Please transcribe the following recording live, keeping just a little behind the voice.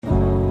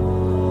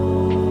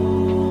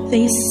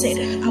They said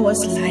I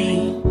was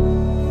lying.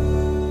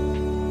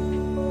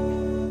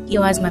 He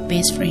was my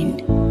best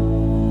friend.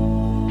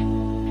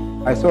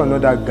 I saw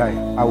another guy.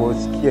 I was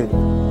scared.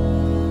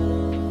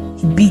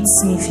 He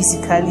beats me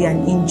physically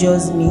and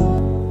injures me.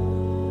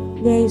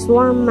 There is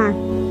one man.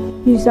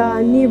 He's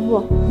our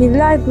neighbor. He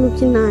likes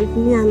looking at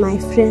me and my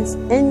friends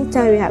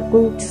anytime we are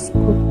going to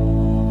school.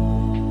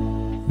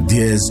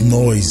 There's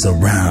noise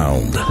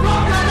around,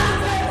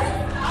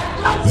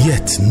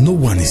 yet no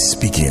one is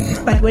speaking.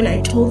 But when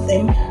I told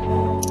them,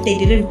 they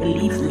didn't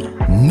believe me.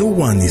 No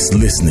one is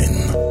listening.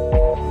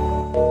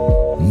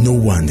 No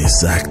one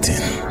is acting.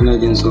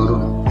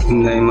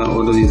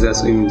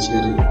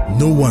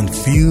 No one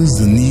feels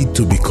the need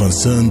to be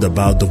concerned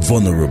about the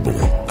vulnerable,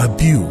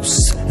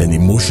 abused, and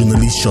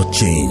emotionally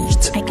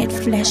shortchanged. I get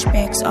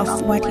flashbacks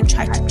of what he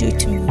tried to do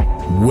to me.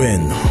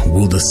 When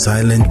will the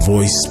silent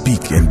voice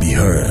speak and be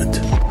heard?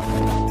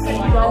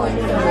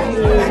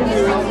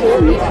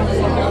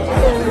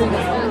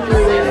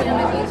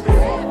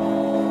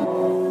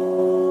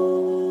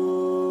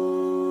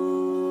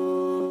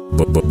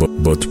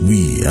 But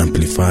we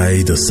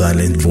amplify the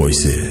silent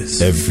voices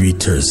every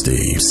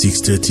Thursday,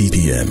 6:30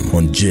 p.m.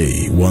 on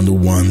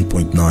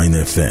J101.9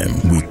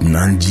 FM with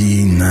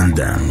Nanji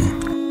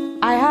Nandang.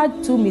 I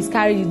had 2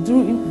 miscarriages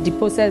during the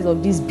process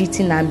of this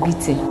beating and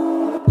beating.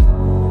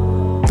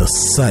 The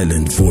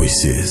silent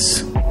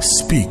voices.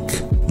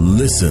 Speak,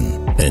 listen,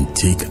 and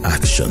take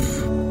action.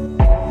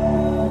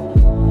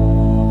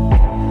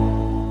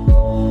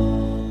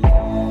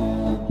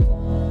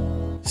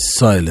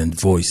 Silent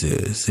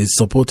Voices is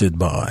supported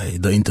by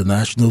the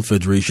International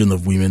Federation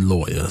of Women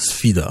Lawyers,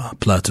 FIDA,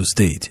 Plateau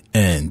State,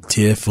 and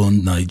Tear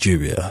Fund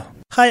Nigeria.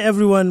 Hi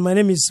everyone, my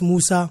name is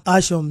Musa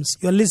Ashoms.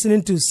 You're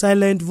listening to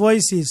Silent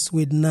Voices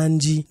with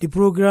Nanji, the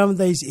program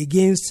that is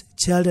against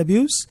child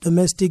abuse,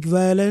 domestic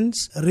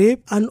violence,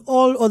 rape, and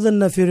all other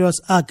nefarious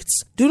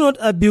acts. Do not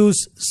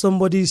abuse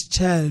somebody's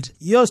child.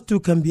 Yours too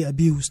can be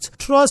abused.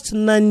 Trust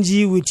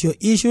Nanji with your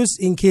issues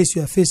in case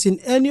you are facing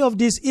any of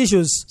these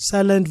issues.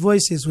 Silent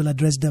Voices will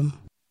address them.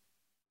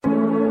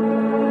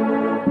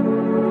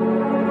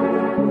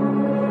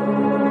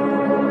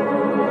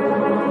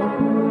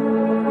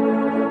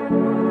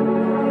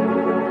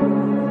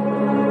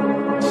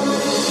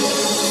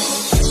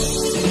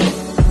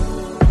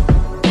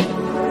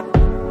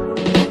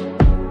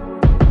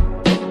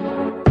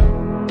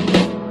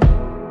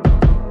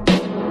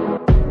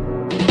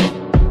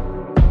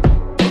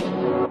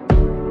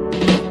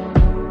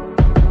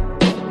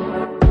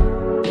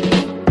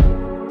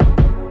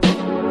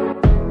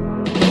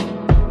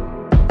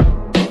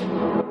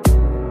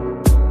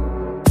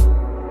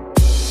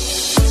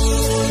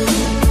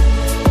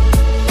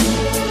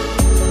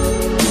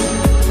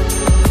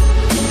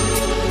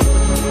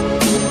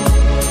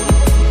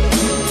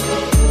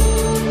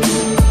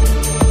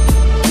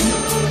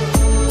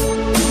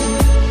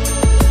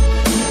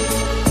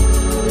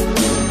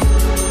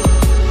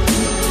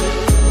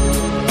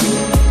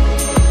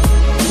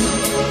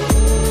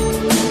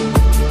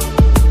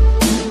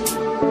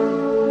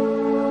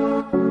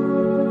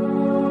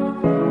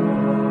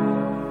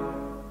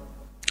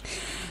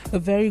 A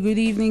very good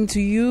evening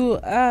to you.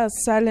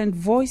 Silent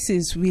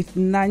Voices with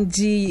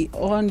Nanji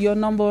on your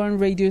number one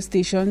radio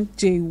station,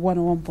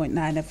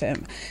 J101.9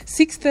 FM.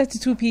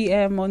 6:32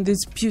 p.m. on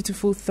this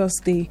beautiful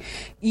Thursday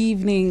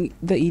evening,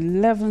 the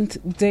 11th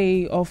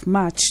day of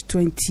March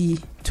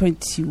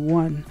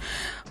 2021.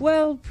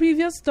 Well,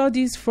 previous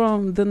studies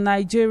from the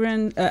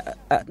Nigerian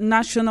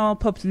National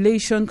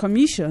Population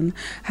Commission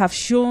have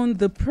shown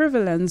the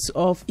prevalence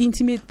of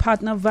intimate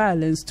partner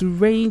violence to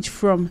range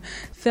from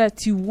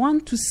 31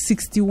 to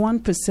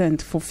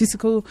 61% for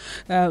physical,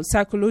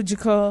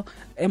 psychological,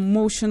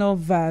 emotional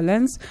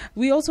violence.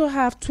 We also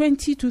have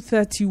 20 to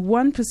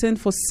 31%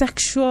 for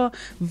sexual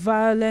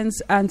violence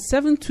and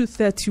 7 to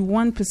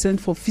 31%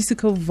 for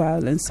physical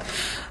violence.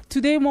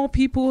 Today, more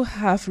people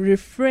have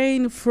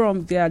refrained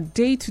from their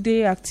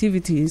day-to-day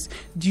activities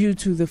due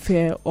to the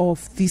fear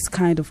of this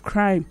kind of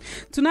crime.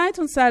 Tonight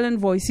on Silent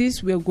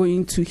Voices, we are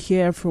going to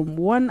hear from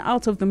one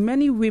out of the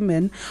many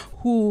women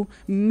who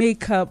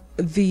make up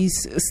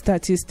these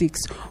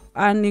statistics.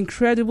 An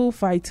incredible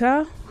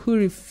fighter who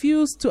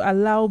refused to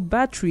allow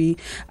battery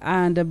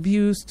and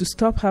abuse to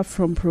stop her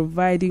from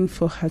providing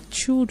for her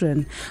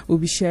children, will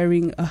be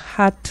sharing a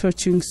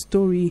heart-touching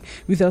story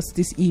with us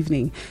this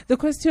evening. The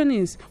question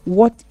is,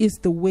 what is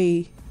the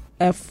way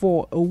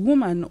for a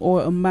woman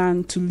or a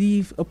man to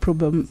leave a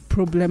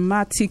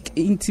problematic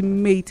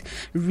intimate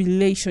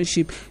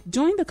relationship?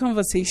 Join the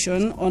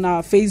conversation on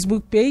our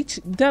Facebook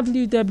page,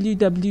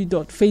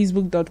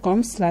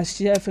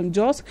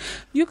 www.facebook.com/JFMJoss.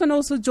 You can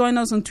also join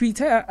us on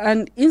Twitter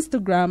and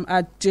Instagram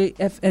at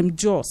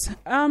JFMJoss.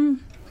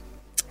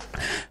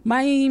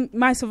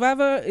 My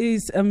survivor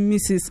is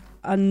Mrs.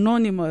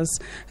 Anonymous.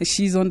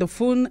 She's on the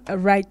phone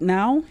right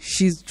now.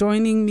 She's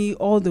joining me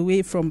all the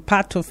way from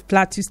part of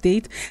Plateau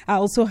State. I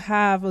also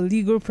have a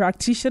legal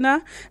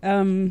practitioner,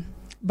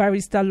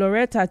 Barrister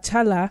Loretta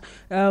Chala,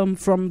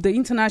 from the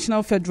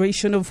International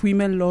Federation of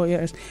Women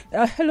Lawyers.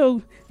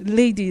 Hello,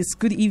 ladies.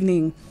 Good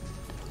evening.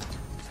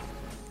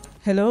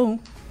 Hello.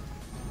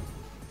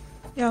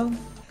 Yo.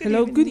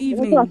 Hello, good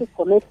evening.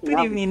 Good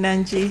evening,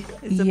 Nanji.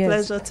 It's a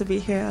pleasure to be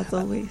here as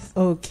always.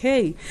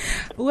 Okay.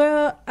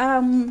 Well,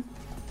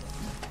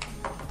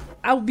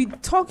 I'll be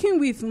talking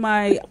with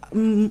my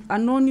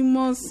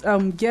anonymous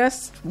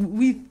guest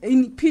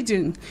in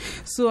Pidgin.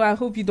 So I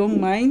hope you don't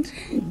mind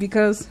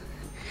because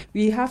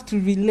we have to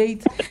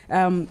relate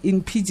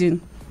in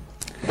Pidgin.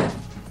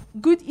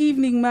 Good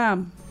evening,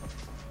 ma'am.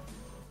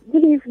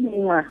 Good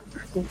evening, ma'am.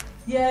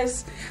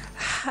 Yes.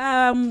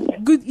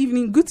 Good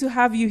evening. Good to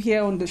have you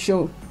here on the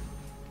show.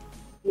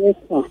 Yes,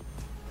 ma'am.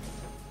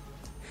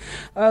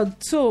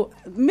 So,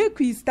 make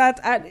we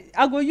start.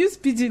 I go use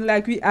Pidgin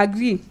like we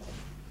agree.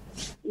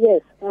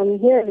 Yes, I'm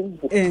hearing.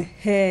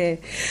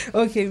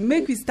 Okay,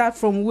 make we start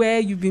from where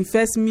you've been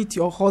first meet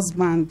your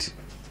husband.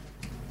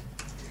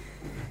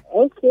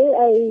 Okay,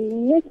 I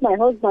met my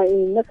husband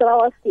in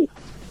Nasarawa State.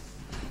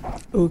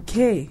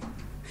 Okay.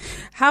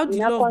 How the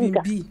love been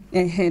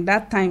be?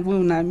 That time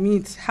when I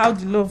meet, how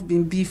the love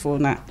been be for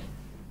now?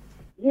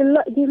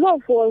 The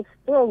love was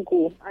strong.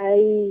 I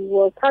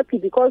was happy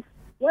because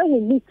when we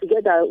meet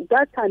together,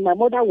 that time my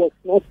mother was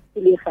not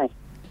feeling fine.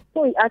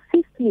 So he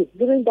assisted me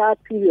during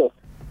that period.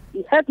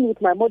 He helped me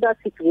with my mother's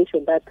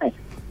situation that time.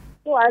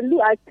 So I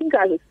think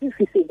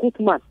he's a good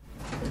man.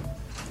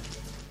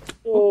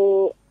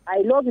 So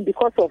I love him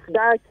because of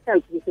that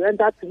help he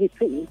rendered to me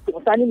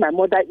concerning my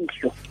mother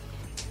issue.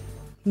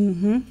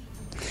 Mm-hmm.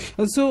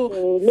 So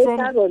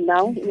later on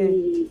now,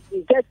 he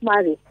gets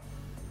married.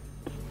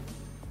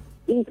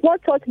 It's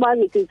not church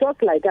marriage, it's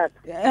just like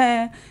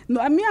that. No,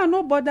 I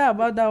no bother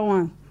about that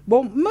one.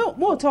 But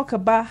more talk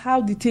about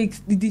how the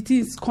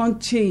things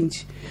can't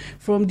change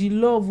from the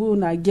love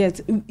we I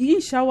get. He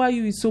shower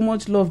you with so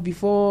much love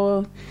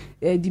before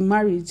the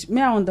marriage.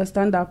 May I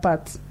understand that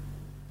part?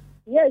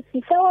 Yes,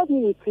 he showered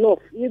me with love.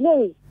 You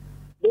know,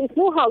 there's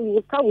no how you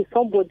will start with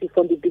somebody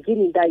from the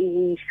beginning that he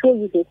will show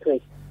you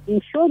hatred.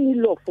 He showed me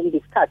love from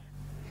the start.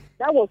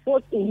 That was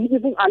what he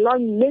even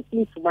allowed me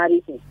to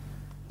marry him.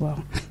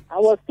 Wow. I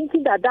was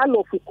thinking that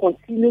love will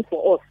continue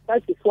for us.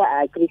 That is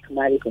why I agreed to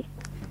marry him.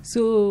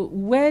 So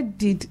when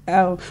did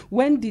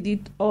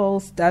it all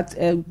start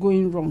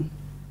going wrong?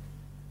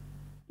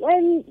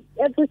 When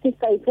everything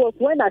started, it was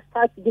when I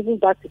started giving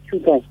birth to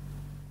children.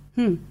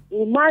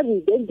 We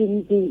married, then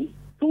the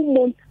 2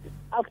 months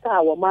after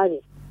our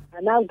marriage,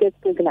 I now get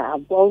pregnant.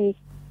 I'm born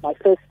my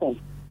first son.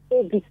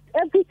 So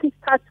everything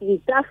starts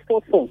with that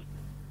first son.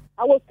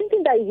 I was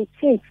thinking that it would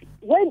change.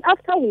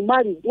 After we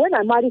married, when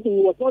I married him,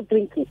 he was not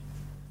drinking.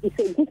 He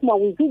said, good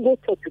man, we do go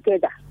church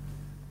together.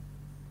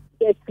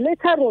 But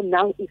later on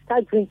now, he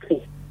started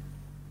drinking.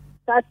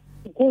 Start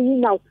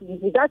going out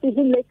without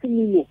even letting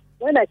me know.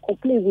 When I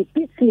complain, he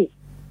beats me.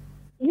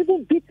 He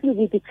even beats me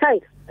with the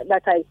child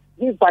that I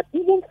gave birth. He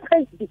even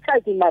felt the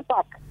child in my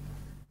back.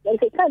 There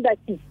is a time that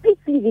he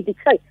beats me with the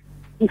child.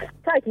 His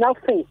child now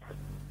faints.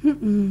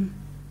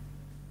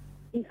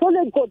 It's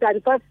only God that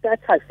revives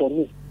that child for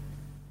me.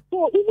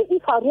 So even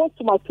if I run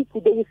to my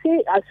people, they will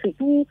say I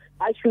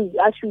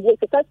should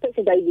work a third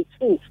person that it will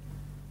change.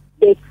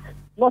 But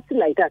nothing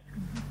like that.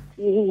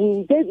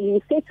 We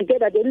will stay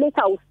together, then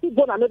later I will still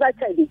born another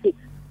child. They say,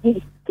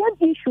 the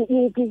same issue, it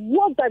will be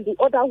worse than the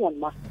other one,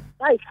 man.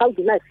 That is how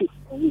the life is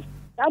for me.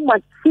 That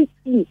man treats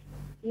me.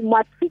 He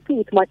maltreats me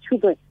with my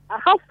children. I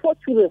have 4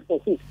 children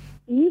for him.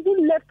 He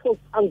even left us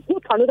and go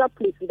to another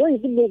place. We don't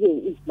even know where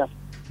he is now.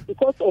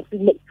 Because of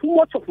too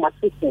much of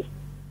maltreatment.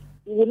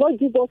 He will not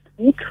give us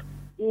food.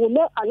 He will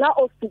not allow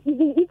us to,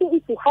 even if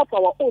we have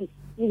our own,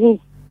 he will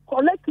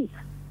collect it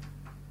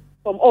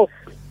from us.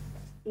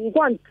 He will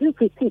go and drink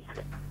with it.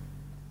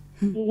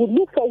 He will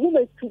look for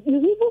women to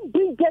even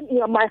bring them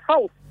in my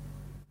house.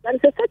 There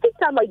is a certain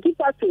time I give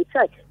birth to a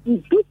child.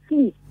 He beats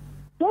me.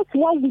 Just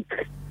 1 week.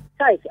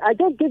 Child, I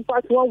don't give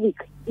birth 1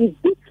 week. He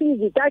beats me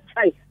with that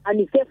child and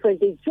his girlfriend.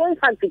 They join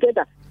hands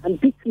together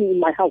and beat me in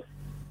my house.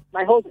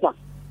 My husband.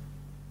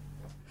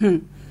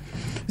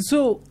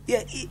 So,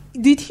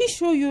 did he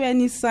show you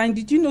any sign?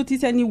 Did you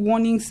notice any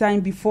warning sign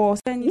before?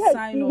 Yes.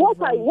 Sign what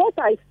I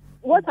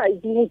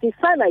do, the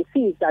sign I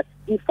see is that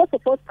he first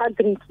of all start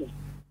drinking.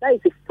 That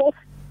is the first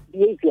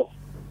behavior.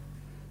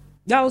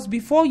 That was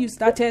before you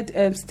started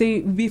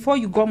before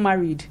you got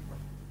married.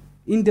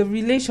 In the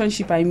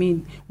relationship, I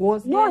mean,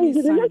 was there in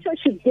the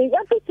relationship,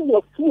 everything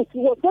was smooth. He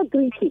was not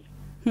drinking.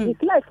 His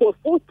life was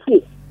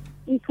okay.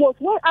 It was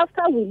when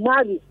after we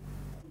married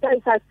that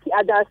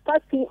I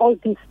started seeing all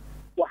this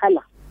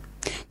wahala.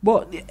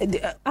 But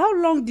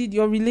how long did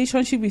your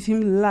relationship with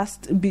him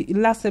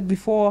lasted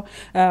before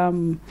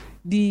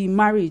the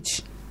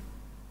marriage?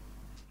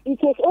 It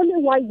was only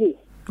 1 year.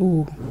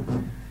 Oh.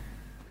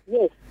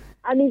 Yes.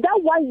 And in that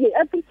 1 year,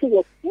 everything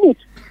was smooth.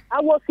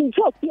 I was in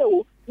job here,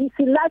 he's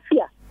in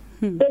Latvia.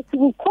 But he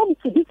will come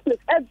to this place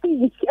every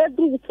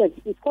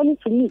weekend. He's coming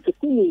to me to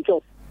see me in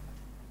job.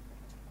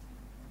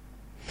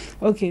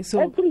 Okay, so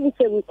every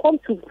weekend we come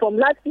from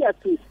Latvia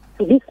to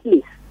this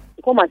place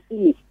to come and see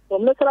me.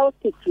 From Nasarawa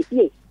State to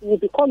here, he will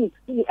be coming to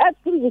see me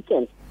every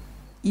weekend.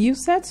 You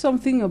said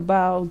something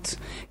about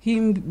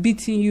him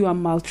beating you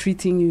and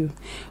maltreating you.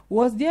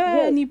 Was there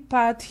any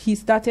part he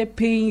started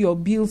paying your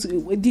bills?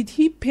 Did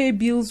he pay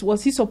bills?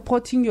 Was he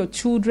supporting your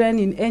children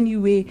in any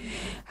way?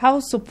 How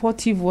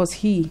supportive was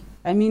he?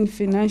 I mean,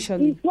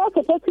 financially. He's not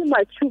supporting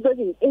my children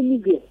in any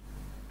way.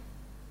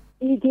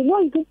 He did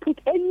not even put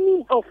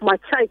any of my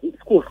child in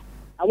school.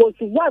 I was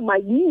the one,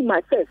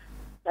 myself,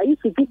 I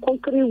used to do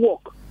concrete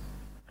work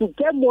to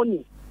get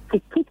money to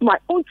put my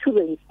own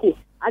children in school.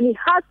 And he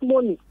has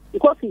money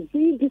because he's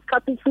doing this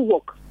carpentry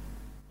work.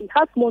 He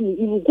has money.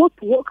 He will go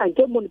to work and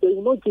get money, but he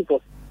will not give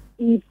us.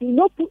 He did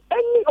not put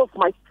any of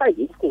my child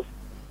in school.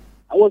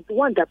 I was the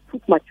one that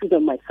put my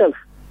children myself.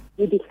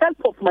 With the help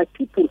of my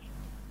people.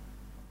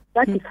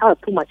 That is how I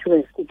put my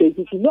children in school. They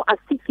did not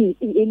assist me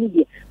in any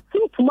way.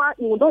 Till tomorrow,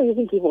 he will not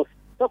even give us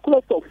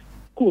circulars of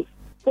school.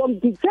 From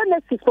the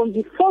genesis, from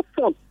the first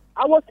one,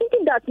 I was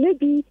thinking that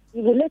maybe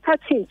it will later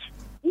change.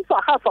 If I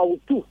have, I will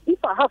do.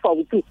 If I have, I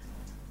will do.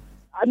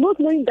 I'm not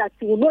knowing that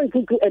he will not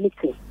even do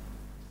anything.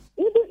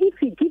 Even if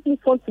he gives me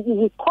something, he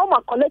will come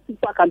and collect it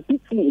back and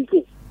beat me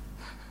again.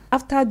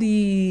 After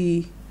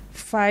the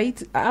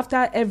fight,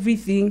 after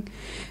everything,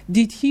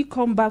 did he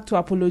come back to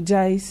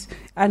apologize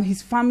and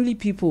his family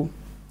people?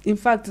 In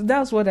fact,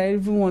 that's what I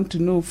even want to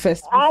know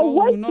first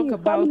before we talk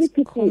about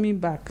coming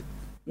back.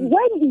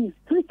 When he's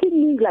treating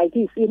me like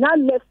this, he now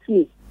left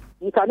me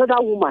with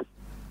another woman.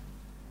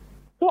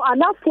 So I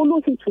now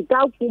follow him to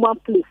that woman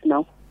place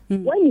now.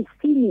 When he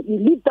see me, he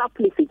leave that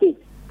place again.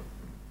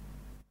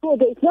 So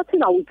there is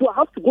nothing I will do. I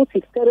have to go to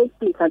his parents'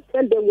 place and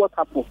tell them what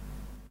happened.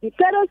 The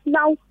parents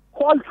now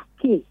called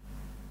him.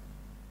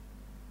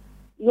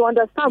 You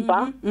understand,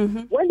 Ba?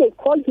 When they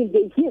called him,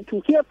 they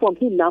hear from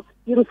him now.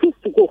 He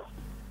refused to go.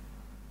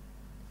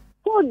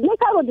 So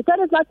later on, the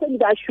parents now tell me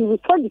that I should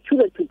return the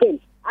children to them.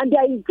 And they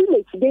are in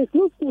village. There is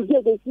no school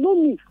there. There is no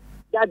need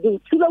that the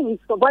children will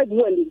survive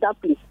well in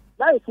that place.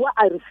 That is why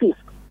I refuse.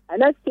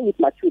 And I stay with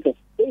my children.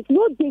 There is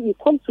no day he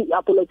comes to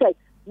apologize.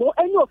 No,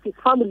 any of his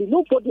family,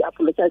 nobody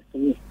apologized to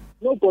me.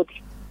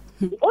 Nobody.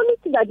 The only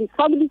thing that his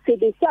family said,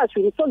 they say I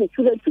should return the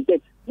children to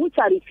them, which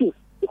I refuse.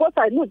 Because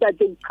I know that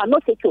they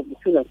cannot take care of the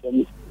children for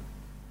me.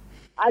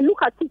 I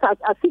look at it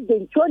as if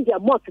they join their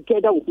mouth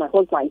together with my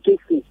husband and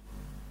JC.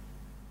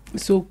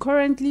 So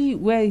currently,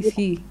 where is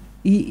he?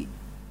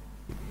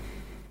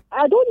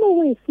 I don't know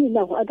where is he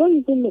now. I don't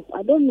even know.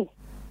 I don't know.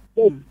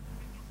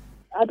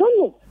 I don't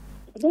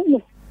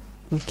know.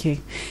 Okay,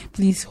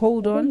 please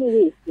hold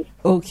on.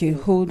 Okay,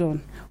 hold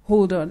on.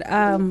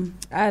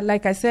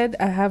 Like I said,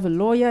 I have a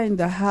lawyer in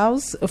the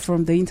house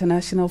from the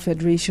International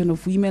Federation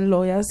of Women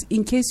Lawyers.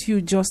 In case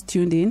you just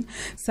tuned in,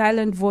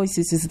 Silent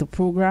Voices is the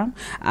program,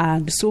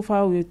 and so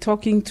far we're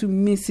talking to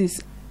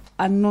Mrs.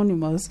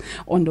 Anonymous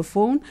on the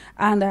phone,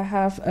 and I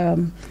have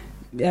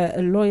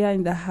a lawyer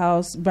in the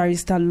house,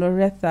 Barrister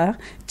Loretha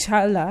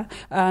Chala,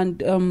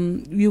 and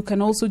you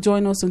can also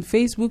join us on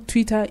Facebook,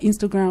 Twitter,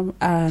 Instagram,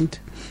 and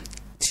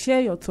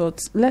share your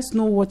thoughts. Let's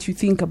know what you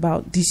think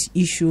about this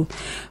issue.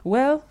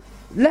 Well,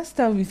 let's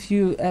start with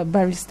you,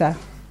 Barrister,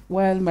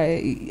 while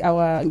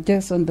our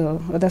guest on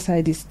the other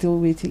side is still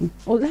waiting.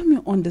 Let me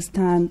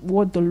understand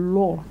what the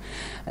law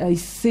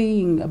is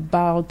saying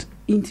about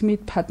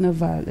intimate partner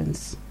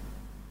violence.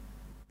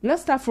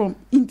 Let's start from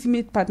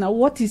intimate partner.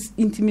 What is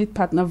intimate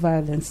partner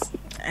violence?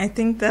 I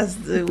think that's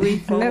the way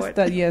forward.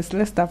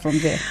 Let's start from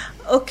there.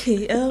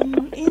 Okay,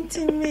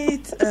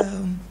 intimate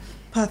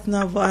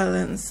partner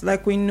violence,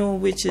 like we know,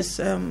 which is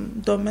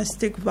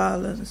domestic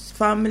violence,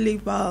 family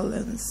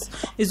violence,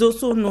 is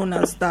also known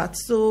as that,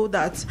 so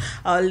that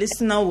our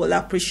listener will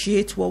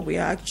appreciate what we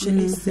are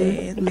actually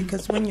saying.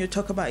 Because when you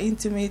talk about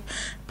intimate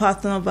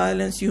partner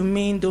violence, you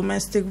mean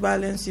domestic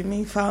violence, you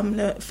mean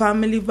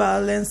family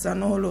violence,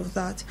 and all of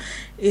that.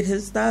 It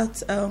is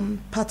that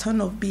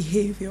pattern of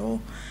behavior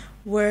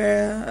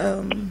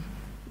where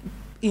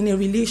in a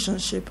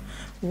relationship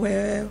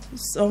where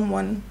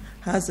someone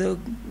has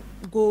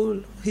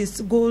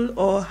his goal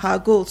or her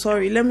goal.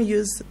 Sorry, let me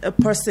use a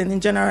person in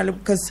general,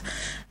 because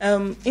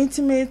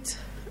intimate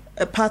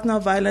partner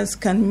violence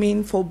can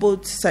mean for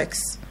both sex,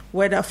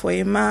 whether for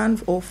a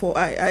man or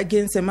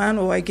against a man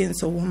or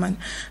against a woman.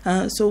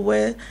 So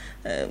where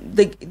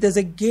there's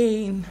a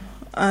gain,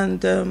 and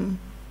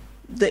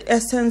the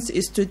essence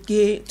is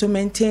to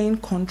maintain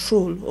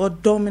control or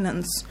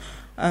dominance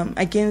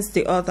against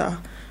the other.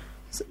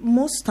 So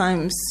most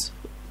times,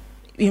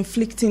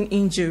 inflicting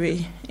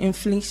injury,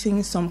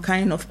 inflicting some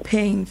kind of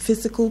pain,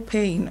 physical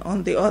pain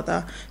on the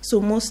other.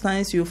 So most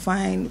times you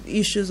find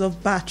issues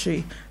of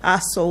battery,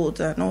 assault,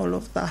 and all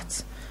of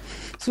that.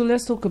 So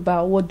let's talk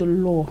about what the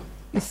law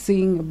is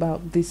saying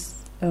about these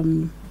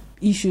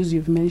issues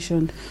you've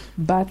mentioned: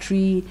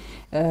 battery,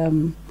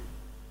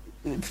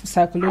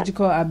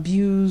 psychological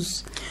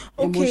abuse,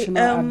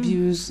 emotional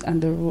abuse,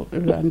 and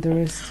the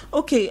rest.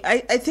 Okay,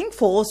 I think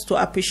for us to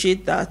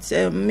appreciate that,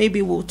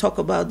 maybe we'll talk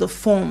about the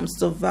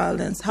forms of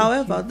violence.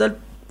 However,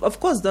 of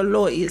course, the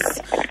law is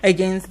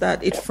against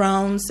that. It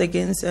frowns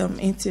against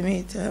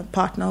intimate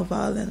partner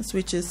violence,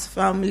 which is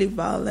family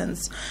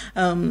violence,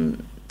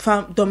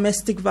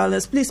 domestic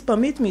violence. Please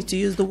permit me to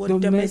use the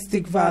word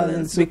domestic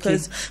violence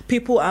because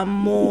people are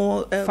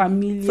more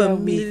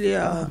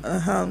familiar.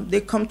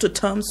 They come to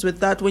terms with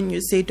that when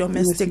you say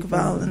domestic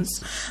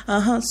violence.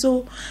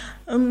 So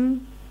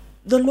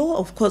the law,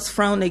 of course,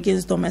 frowns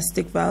against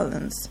domestic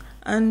violence.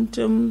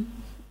 And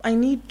I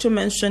need to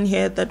mention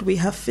here that we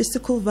have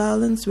physical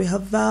violence, we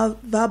have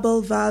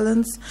verbal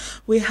violence,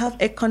 we have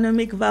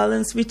economic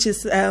violence, which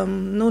is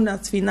known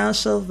as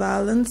financial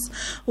violence.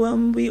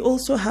 We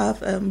also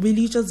have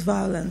religious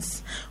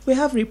violence. We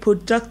have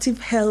reproductive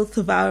health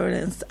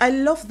violence. I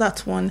love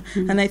that one,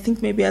 and I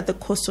think maybe at the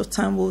course of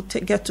time we'll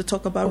get to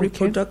talk about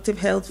reproductive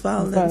health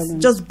violence.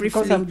 Just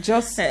briefly. Because I'm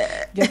just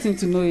getting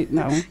to know it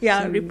now.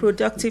 Yeah, so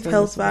reproductive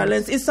health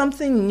violence is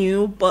something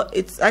new, but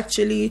it's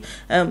actually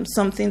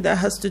something that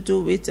has to do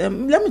with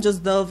let me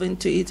just delve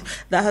into it.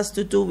 That has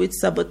to do with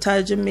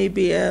sabotaging,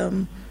 maybe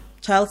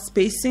child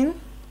spacing.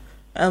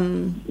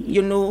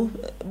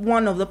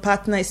 One of the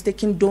partner is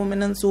taking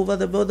dominance over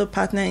the other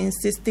partner,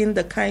 insisting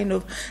the kind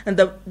of and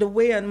the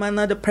way and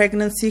manner the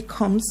pregnancy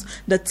comes,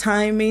 the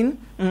timing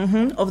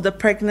of the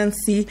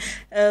pregnancy,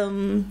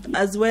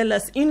 as well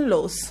as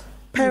in-laws,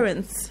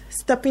 parents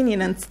stepping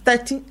in and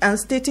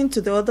stating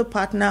to the other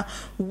partner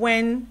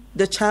when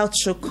the child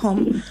should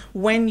come,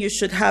 when you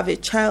should have a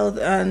child,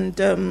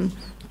 and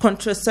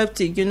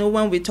contraceptive,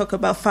 when we talk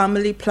about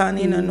family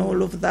planning and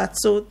all of that.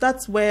 So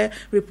that's where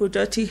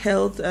reproductive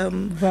health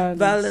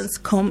violence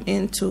come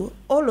into.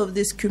 All of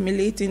this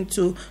accumulate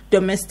into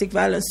domestic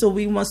violence. So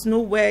we must know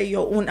where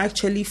your own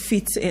actually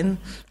fits in.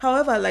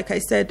 However, like I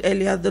said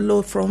earlier, the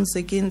law frowns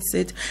against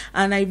it.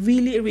 And I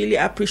really, really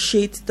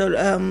appreciate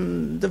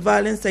the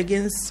Violence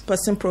Against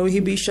Person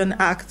Prohibition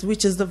Act,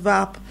 which is the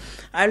VAP.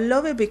 I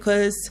love it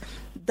because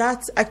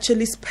that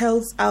actually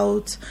spells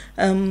out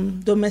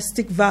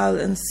domestic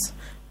violence,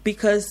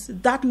 because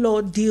that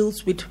law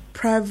deals with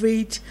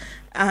private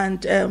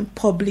and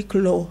public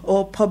law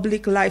or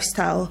public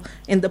lifestyle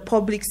in the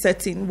public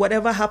setting.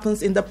 Whatever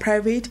happens in the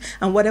private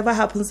and whatever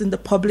happens in the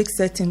public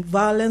setting,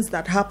 violence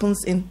that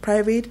happens in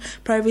private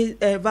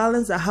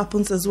violence that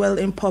happens as well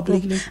in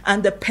public,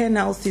 and the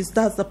penalties,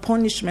 that's the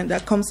punishment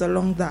that comes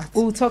along that.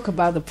 We'll talk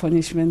about the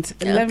punishment.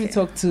 Okay. Let me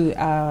talk to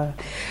our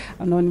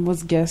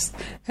anonymous guest.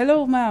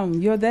 Hello,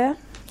 ma'am. You're there?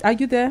 Are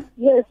you there?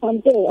 Yes,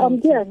 I'm there. I'm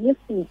there.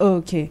 Listen.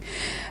 Okay.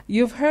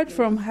 You've heard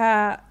from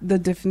her the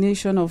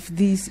definition of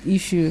this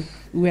issue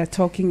we are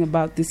talking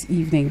about this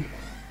evening.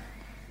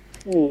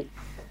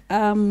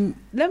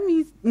 Let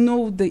me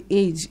know the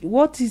age.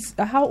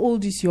 How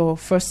old is your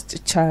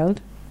first child?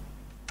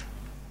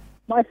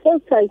 My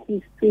first child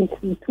is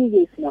 22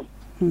 years now.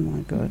 Oh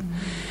my God.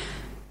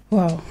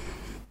 Wow.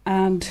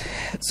 And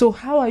so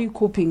how are you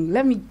coping?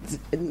 Let me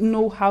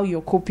know how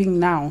you're coping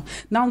now.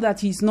 Now that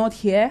he's not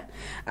here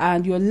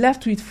and you're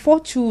left with 4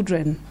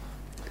 children,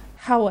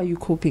 how are you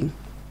coping?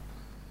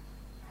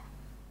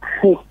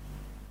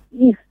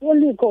 It's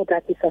only God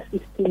that is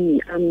assisting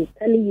me. I'm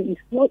telling you,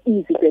 it's not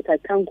easy, but I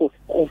thank God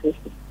for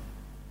everything.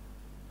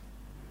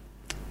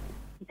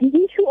 The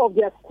issue of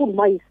their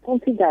school, is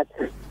something that,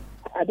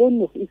 I don't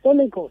know, it's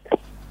only God.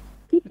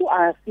 People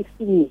are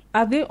assisting me.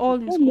 Are they all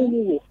in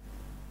school?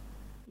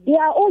 They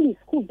are all in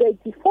school. The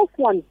first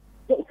one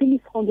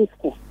finished secondary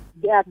school.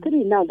 There are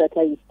 3 now that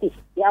are in school.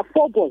 There are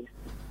 4 boys.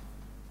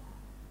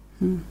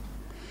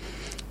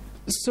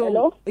 So,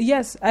 hello?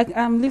 Yes,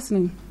 I'm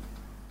listening.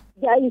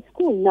 They are in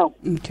school now.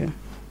 Okay.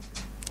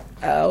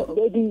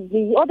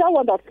 The other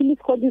one that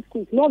finished secondary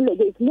school,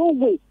 there's no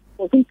way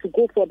for him to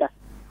go further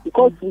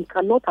because we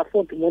cannot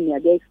afford the money.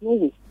 There is no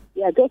way.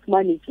 They are just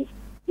managing.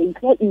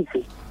 It's not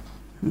easy.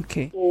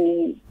 Okay.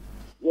 So,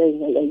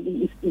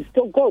 it's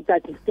just God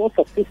that is just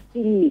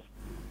assisting me.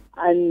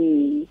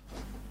 And,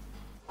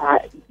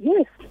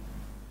 yes.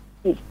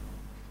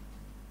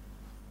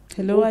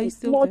 Hello, are you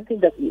still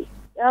there?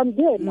 I'm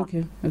there now.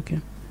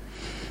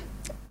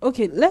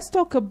 Okay, let's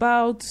talk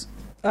about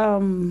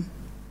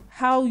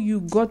how you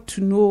got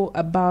to know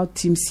about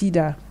Team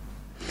Cedar.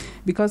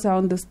 Because I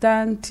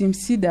understand Team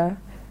Cedar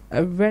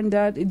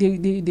rendered,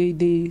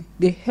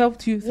 they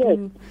helped you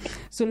through. Yes.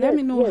 So let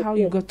me know how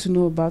you got to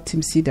know about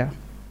Team Cedar.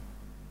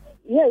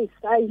 Yes,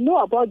 I know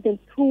about them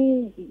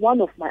through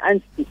one of my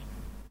aunties.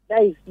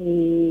 That is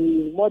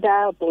the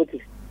mother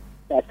body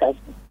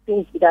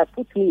that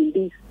put me in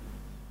this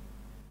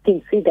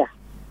Team Cedar.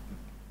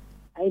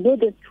 I know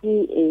them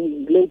through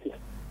a lady.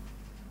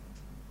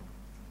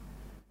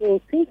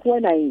 So since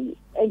when I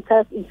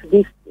entered into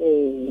this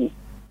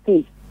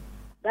thing,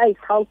 that is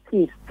how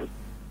things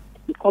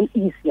become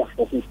easier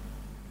for me.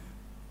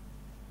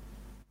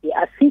 They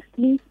assist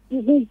me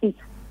even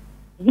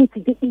with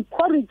the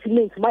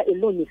encouragement, my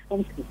alone is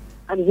something,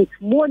 and with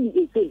money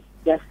again,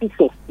 they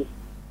assist us.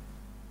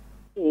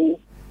 So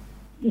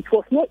it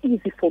was not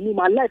easy for me.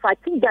 My life, I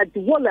think that the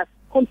world has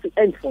come to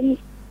end for me.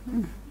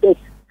 But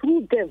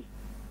through them,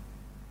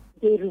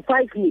 they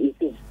revived me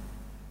again.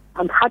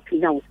 I'm happy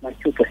now with my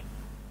children.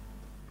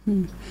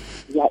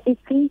 They are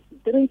eating,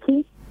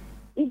 drinking,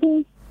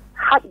 even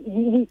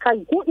we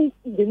can go in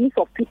the midst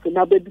of people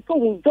now, but before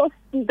we just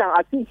sit down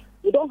as if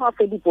we don't have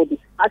anybody,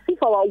 as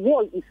if our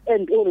wall is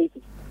end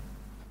already.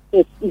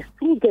 It's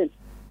through them,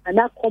 and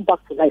now come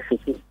back to life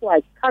again. So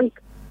I thank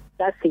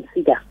that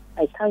Sincida.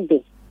 I thank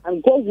them,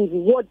 and God will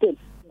reward them.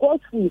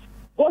 God will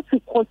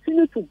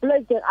continue to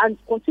bless them and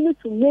continue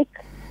to make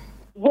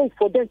way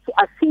for them to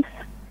assist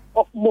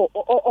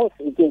us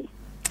again.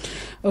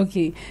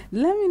 Okay,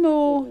 let me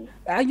know,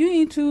 are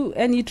you into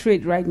any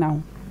trade right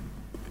now?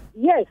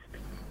 Yes.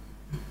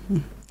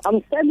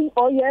 I'm selling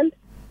oil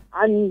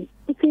and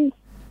cooking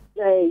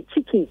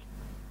chicken.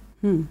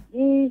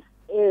 These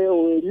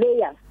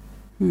layers.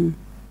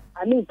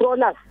 I mean,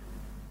 broilers.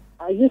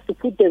 I used to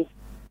put them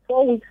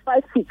 4 weeks,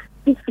 5 weeks,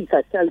 6 weeks,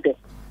 I sell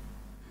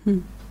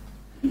them.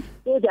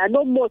 So they are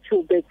not much,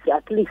 but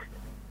at least.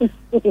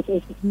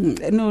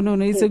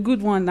 No, it's a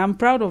good one. I'm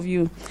proud of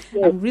you.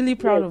 Yes, I'm really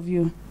proud of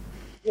you.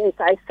 Yes,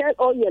 I sell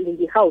oil in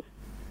the house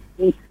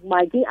with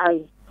Maggi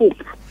and soap.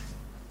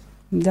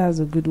 That's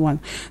a good one.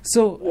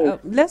 So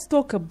let's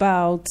talk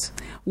about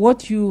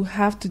what you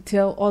have to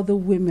tell other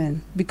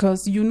women,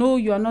 because you know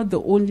you are not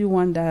the only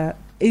one that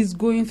is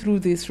going through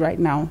this right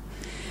now.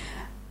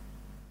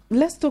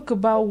 Let's talk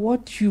about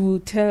what you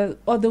tell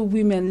other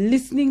women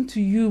listening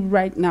to you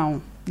right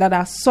now that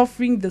are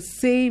suffering the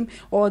same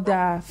or that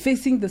are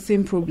facing the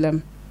same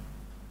problem.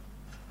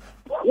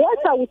 What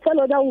I will tell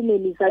other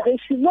women is that they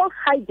should not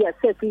hide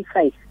themselves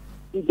inside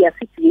in their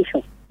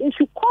situation. They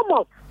should come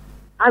out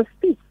and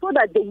speak so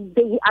that they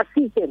will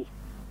assist them.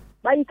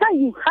 By the time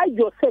you hide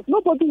yourself,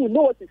 nobody will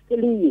know what is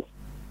telling you.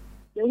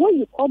 Then when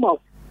you come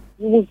out,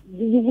 you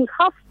will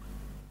have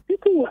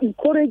people will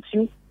encourage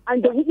you,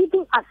 and they will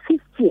even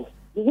assist you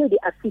the way they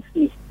assist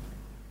me.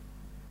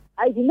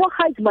 I did not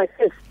hide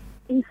myself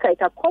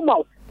inside. I come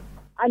out,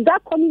 and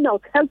that coming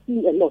out helped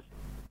me a lot.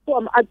 So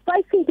I'm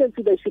advising them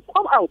they should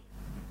come out.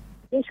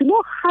 They should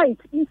not hide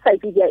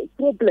inside with their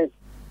problem.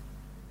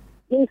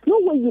 There is no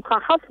way you can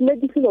have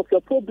medicine of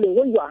your problem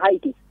when you are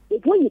hiding.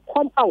 But when you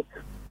come out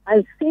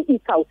and say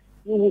it out,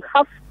 you will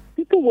have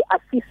people will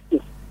assist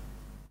you.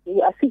 They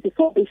will assist you.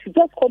 So they should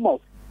just come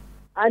out,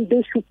 and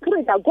they should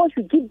pray that God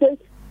should give them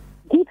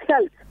good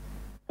health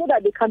so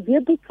that they can be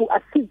able to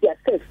assist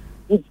themselves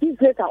with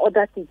business and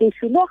other things. They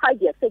should not hide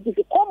themselves. They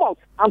should come out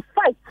and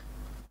fight.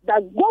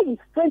 That God will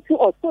strengthen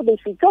us. So they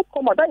should just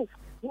come out. That is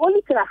the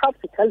only thing I have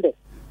to tell them.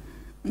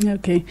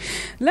 Okay,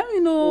 let me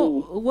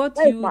know what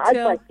you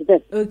tell.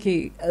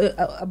 Okay,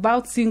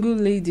 about single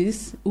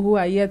ladies who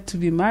are yet to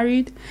be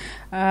married,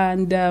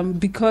 and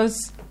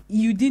because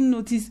you didn't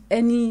notice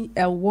any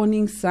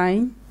warning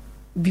sign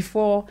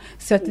before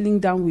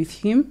settling down with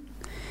him,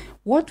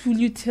 what will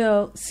you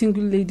tell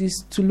single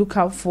ladies to look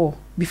out for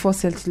before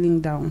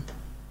settling down?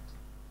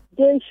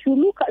 They should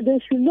know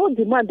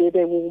the man that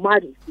they will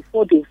marry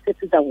before they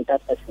settle down with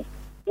that person.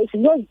 They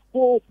should not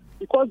go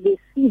because they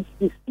see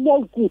the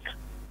small good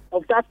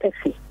of that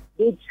person.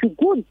 They should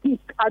go deep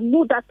and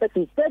know that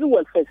person very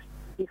well first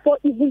before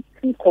even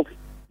think of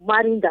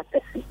marrying that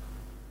person.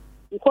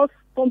 Because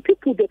some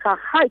people, they can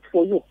hide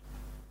for you.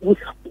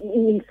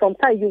 In some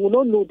time you will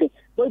not know them.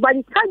 But by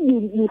the time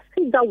you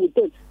sit down with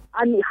them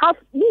and have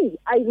me,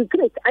 I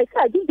regret. I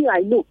say I didn't think I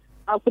know.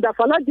 I could have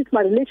allowed this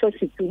my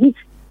relationship to reach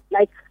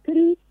like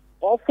 3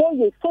 or 4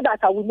 years so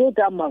that I will know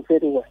that man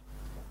very well.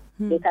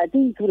 But I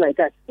didn't do like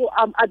that. So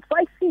I'm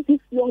advising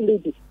this young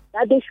lady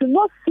that they should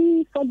not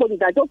see somebody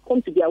that just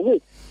come to their way.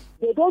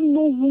 They don't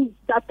know who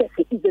that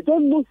person is. They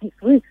don't know his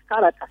real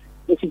character.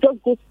 They should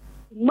just go.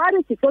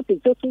 Marriage is not a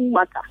joking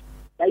matter.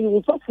 That you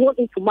will just want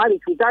into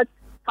marriage without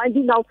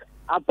finding out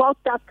about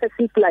that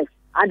person's life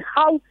and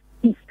how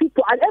his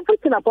people and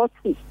everything about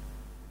him.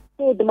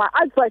 So my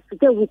advice to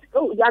them is,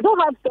 I don't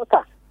have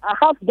daughter. I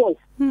have boys.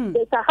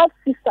 But I have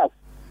sisters.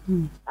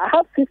 I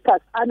have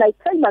sisters. And I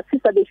tell my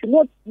sister they should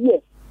not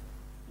look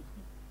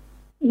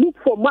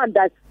for man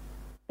that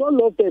don't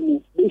love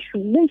them. They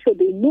should make sure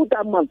they know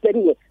that man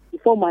very well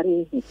before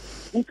marrying him.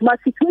 With my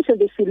situation,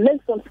 they should learn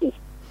something.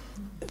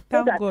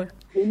 So that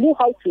they know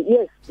how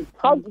to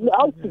how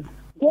to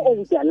go on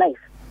with their life.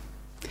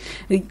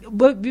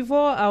 But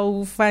before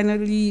I'll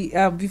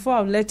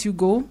let you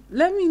go,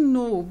 let me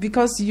know,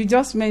 because you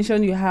just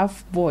mentioned you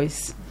have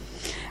boys.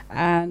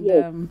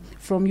 And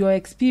from your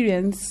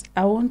experience,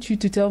 I want you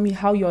to tell me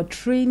how you're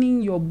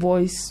training your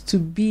boys to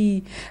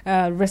be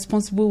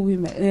responsible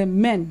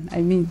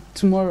men,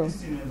 tomorrow.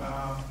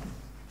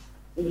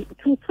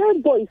 To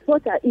train boys is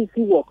not an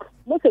easy work,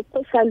 most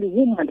especially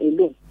women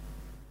alone.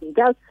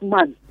 That's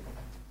man.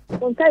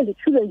 Sometimes the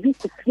children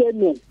used to fear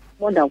men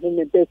more than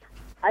women, but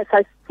I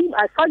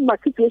find my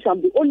situation,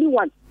 I'm the only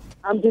one.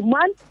 I'm the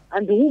man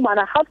and the woman.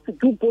 I have to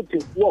do both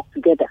the work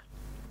together.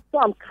 So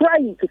I'm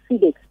trying to see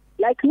that.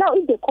 Like now,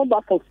 if they come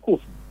back from school,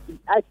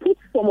 I put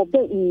some of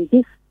them in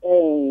this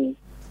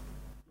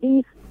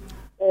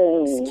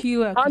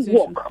skill acquisition.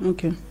 Handwork.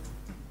 Okay.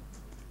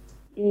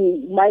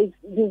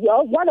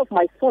 One of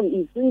my sons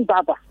is doing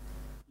barber.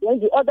 Then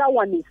the other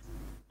one is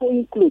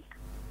sewing clothes.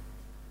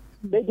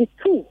 But the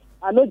two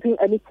are not doing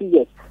anything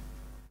yet.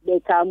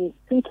 But I'm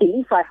thinking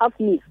if I have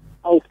me,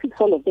 I'll put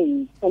all of them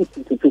in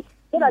something to do.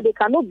 that they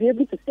cannot be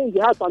able to stay in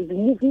the house and be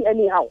moving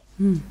anyhow.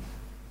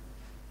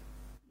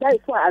 That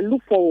is why I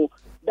look for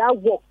that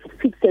work to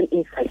fix them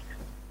inside.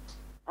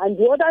 And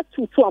the other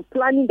two, I'm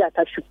planning that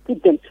I should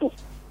put them through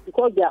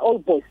because they are all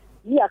boys.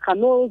 Me, I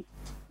cannot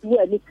do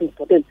anything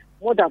for them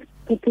more than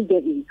putting them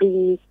in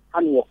doing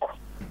handwork.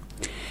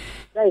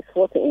 That is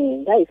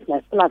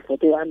my plan for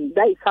them, and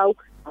that is how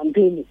I'm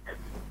doing it.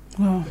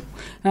 Wow.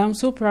 I'm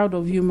so proud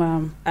of you,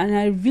 ma'am. And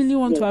I really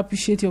want to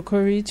appreciate your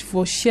courage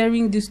for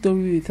sharing this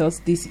story with us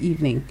this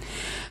evening.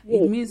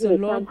 It means a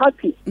lot. I'm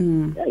happy.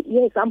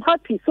 Yes, I'm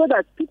happy so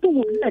that people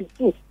will learn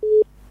too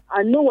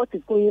and know what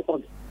is going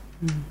on.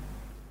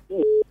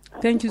 Yes.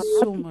 Thank you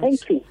so much.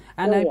 Thank you.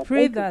 And I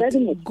pray that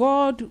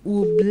God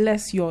will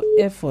bless your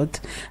effort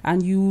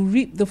and you will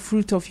reap the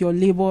fruit of your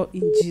labor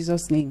in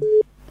Jesus' name.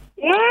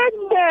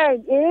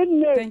 Amen.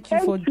 Amen. Thank you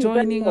for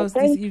joining us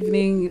this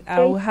evening.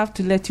 I will have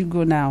to let you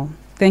go now.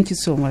 Thank you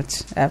so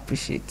much. I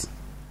appreciate it.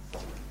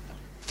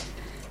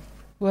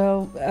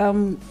 Well,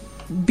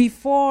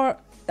 before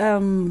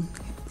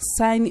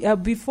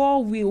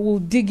we will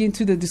dig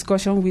into the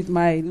discussion with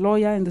my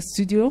lawyer in the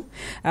studio,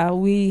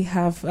 we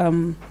have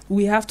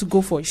to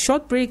go for a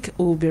short break.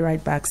 We'll be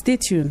right back. Stay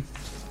tuned.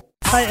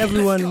 Hi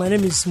everyone, my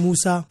name is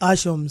Musa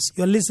Ashoms.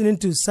 You're listening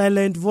to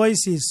Silent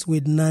Voices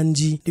with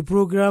Nanji, the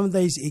program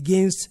that is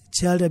against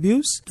child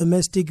abuse,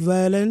 domestic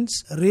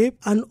violence, rape,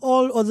 and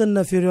all other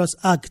nefarious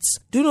acts.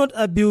 Do not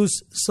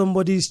abuse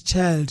somebody's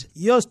child.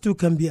 Yours too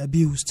can be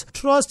abused.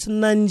 Trust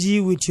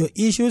Nanji with your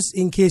issues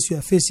in case you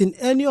are facing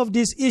any of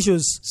these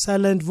issues.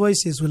 Silent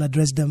Voices will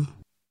address them.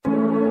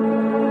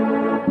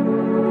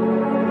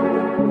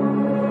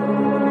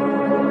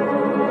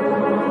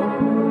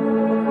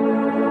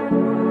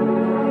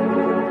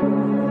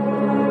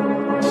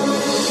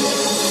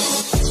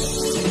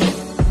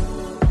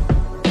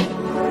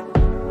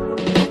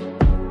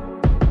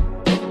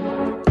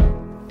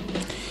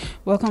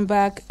 Welcome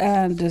back,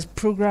 and the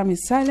program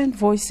is Silent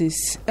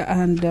Voices,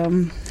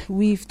 and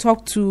we've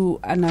talked to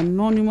an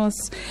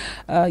anonymous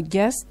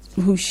guest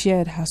who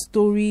shared her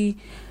story.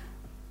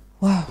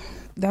 Wow,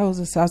 that was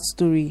a sad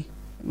story,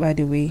 by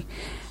the way.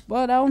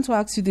 But I want to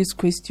ask you this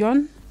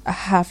question.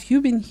 Have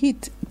you been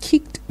hit,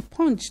 kicked,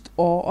 punched,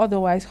 or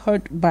otherwise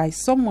hurt by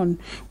someone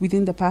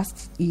within the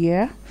past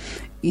year?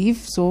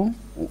 If so,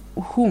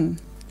 whom?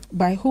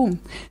 By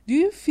whom? Do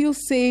you feel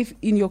safe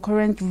in your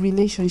current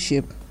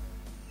relationship?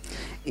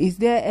 Is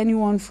there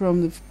anyone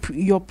from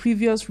your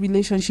previous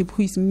relationship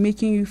who is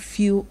making you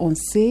feel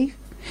unsafe?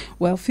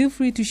 Well, feel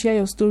free to share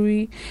your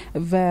story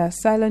via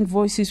Silent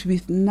Voices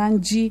with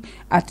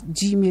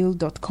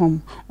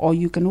nanji@gmail.com, or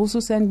you can also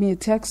send me a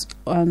text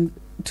you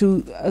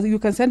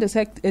can send a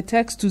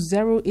text to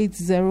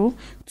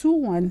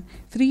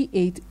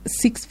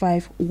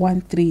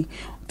 080-2138-6513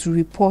 to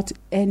report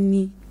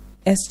any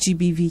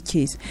SGBV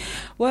case.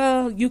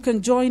 Well, you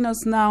can join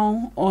us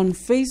now on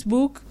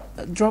Facebook.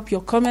 Drop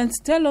your comments.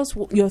 Tell us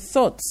your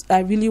thoughts.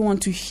 I really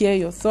want to hear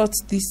your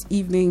thoughts this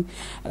evening.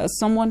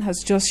 Someone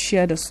has just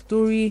shared a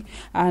story,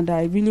 and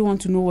I really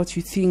want to know what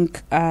you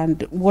think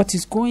and what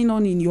is going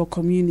on in your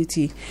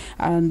community.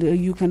 And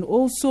you can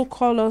also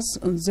call us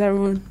on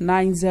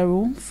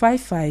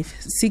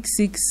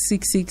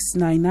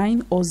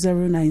 090-5566-6699 or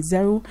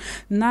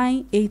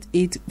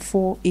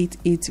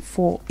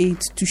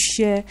 090-988-48848 to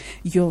share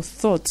your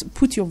thoughts.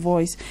 Put your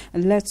voice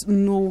and let's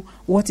know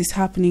what is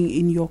happening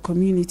in your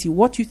community,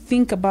 what you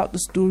think about the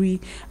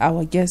story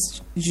our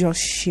guest just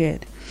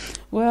shared.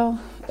 Well,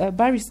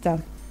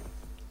 Barrister,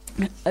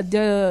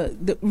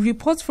 the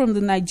reports from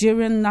the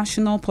Nigerian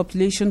National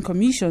Population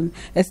Commission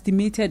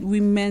estimated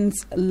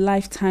women's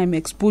lifetime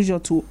exposure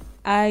to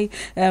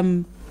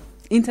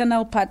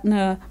intimate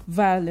partner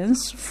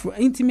violence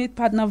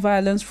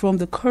from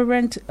their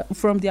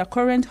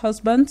current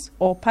husbands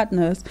or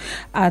partners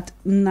at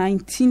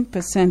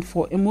 19%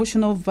 for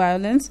emotional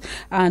violence,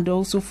 and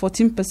also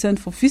 14%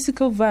 for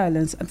physical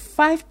violence and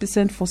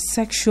 5% for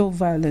sexual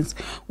violence.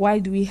 Why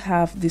do we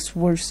have these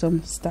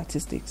worrisome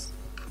statistics?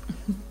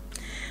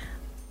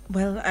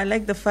 Well, I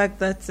like the fact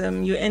that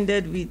you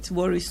ended with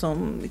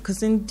worrisome,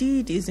 because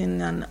indeed is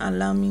in an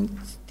alarming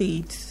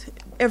state.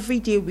 Every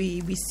day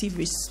we receive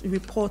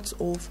reports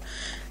of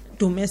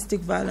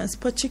domestic violence,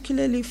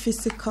 particularly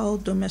physical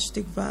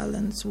domestic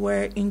violence,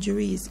 where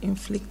injury is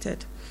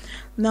inflicted.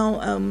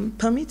 Now,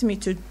 permit me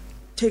to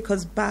take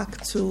us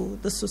back to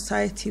the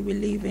society we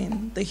live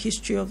in, the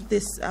history of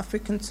this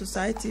African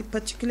society,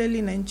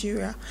 particularly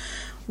Nigeria.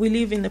 We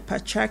live in a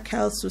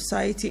patriarchal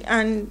society,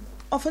 and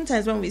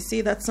oftentimes when we say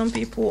that, some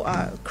people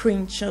are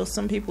cringe or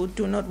some people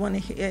do not want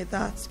to hear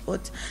that,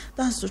 but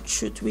that's the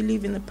truth. We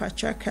live in a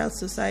patriarchal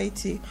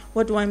society.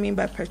 What do I mean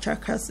by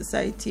patriarchal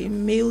society?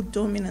 Male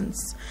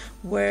dominance,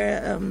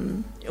 where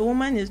a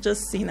woman is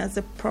just seen as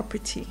a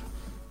property.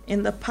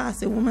 In the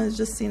past, a woman is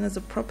just seen as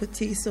a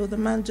property, so the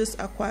man just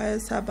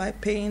acquires her by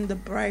paying the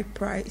bride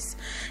price.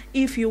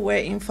 If you were,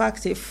 in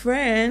fact, a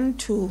friend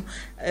to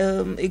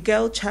a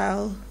girl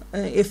child,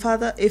 a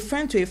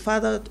friend to a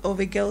father of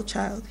a girl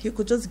child, he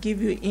could just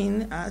give you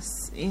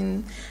as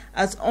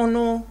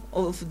honor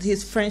of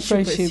his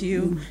friendship with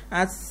you,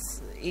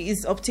 as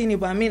is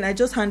obtainable. I mean, I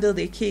just handled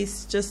a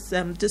case just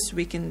this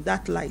week in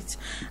that light.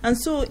 And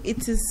so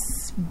it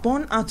is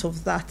born out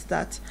of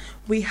that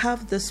we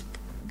have this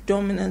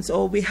dominance,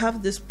 or we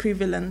have this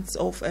prevalence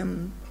of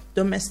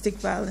domestic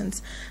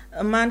violence.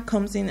 A man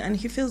comes in and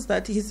he feels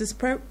that he's his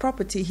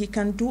property. He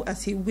can do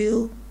as he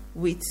will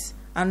with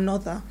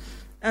another.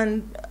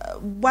 And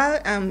why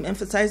I'm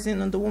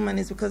emphasizing on the woman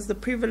is because the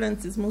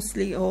prevalence is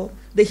mostly, or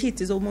the hit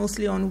is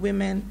mostly on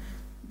women,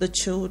 the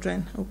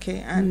children, okay?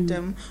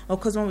 And of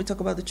course, when we talk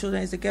about the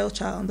children, it's the girl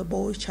child and the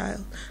boy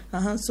child.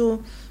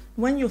 So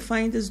when you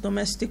find this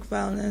domestic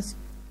violence,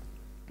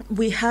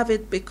 we have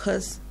it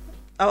because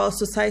our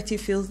society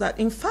feels that,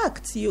 in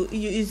fact,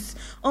 it's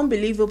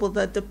unbelievable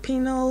that the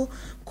penal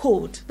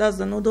code, that's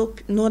the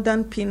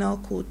Northern Penal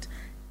Code,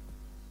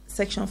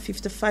 Section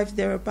 55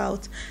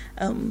 thereabout,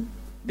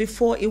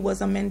 before it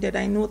was amended,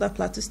 I know that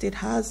Plateau State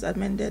has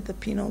amended the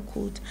penal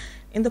code.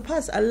 In the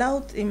past,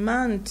 allowed a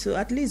man to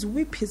at least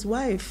whip his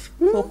wife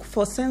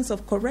for sense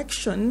of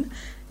correction,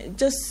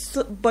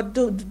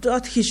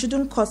 but he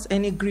shouldn't cause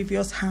any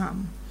grievous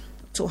harm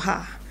to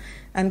her.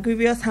 And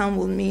grievous harm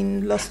will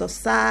mean loss of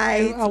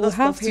sight, loss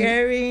of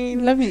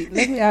hearing. Let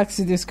me ask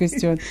you this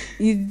question: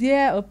 is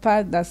there a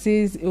part that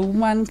says a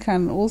woman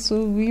can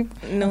also whip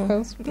her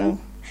husband? No.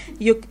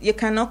 You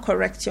cannot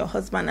correct your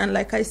husband, and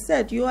like I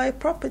said, you are a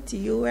property.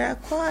 You were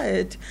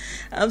acquired.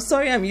 I'm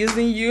sorry, I'm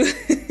using you.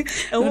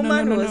 A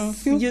woman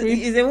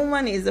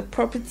is a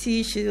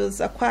property. She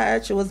was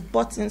acquired. She was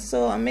bought in.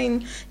 So I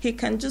mean, he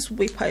can just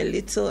whip her a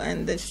little,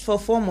 and for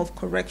form of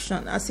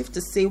correction, as if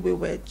to say we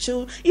were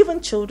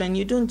even children.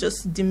 You don't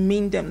just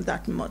demean them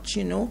that much,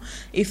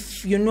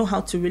 if you know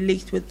how to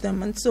relate with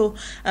them. And so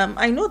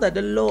I know that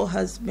the law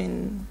has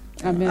been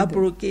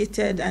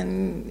abrogated,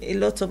 and a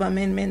lot of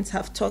amendments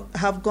have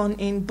gone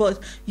in, but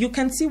you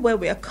can see where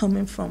we are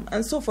coming from.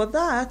 And so for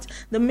that,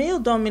 the male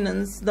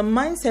dominance, the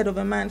mindset of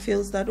a man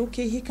feels that,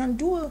 okay, he can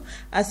do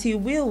as he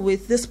will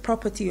with this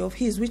property of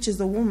his, which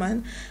is a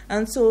woman,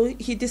 and so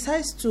he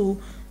decides to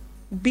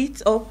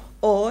beat up,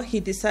 or he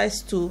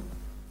decides to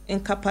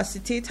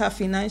incapacitate her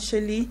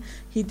financially.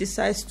 He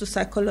decides to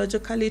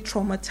psychologically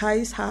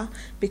traumatize her,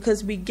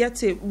 because we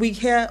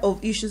hear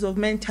of issues of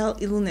mental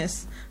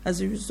illness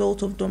as a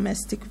result of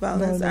domestic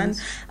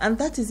violence. And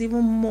that is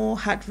even more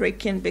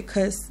heartbreaking,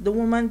 because the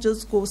woman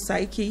just goes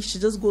psyche, she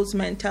just goes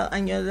mental,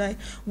 and you're like,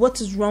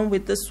 what is wrong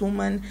with this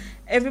woman?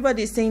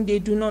 Everybody is saying they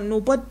do not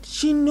know, but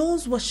she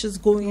knows what she's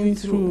going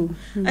through.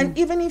 And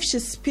even if she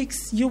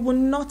speaks, you will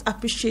not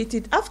appreciate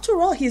it. After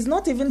all, he's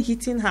not even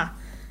hitting her.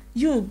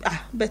 You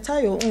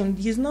better your own.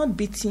 He's not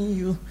beating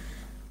you,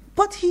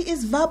 but he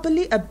is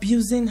verbally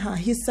abusing her.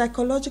 He's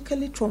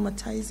psychologically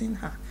traumatizing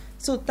her.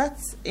 So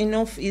that's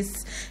enough.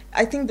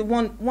 I think the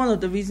one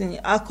of the reasons,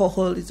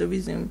 alcohol is the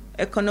reason,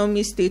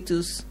 economic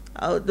status,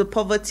 the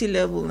poverty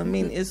level. I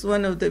mean, is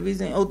one of the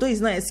reasons. Although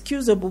it's not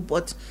excusable,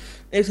 but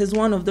it is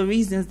one of the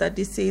reasons that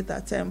they say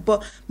that.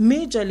 But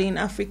majorly in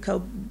Africa,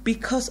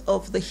 because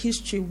of the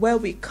history where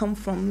we come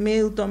from,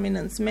 male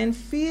dominance, men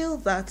feel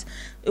that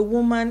a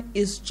woman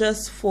is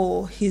just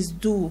for his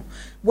due.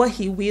 What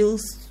he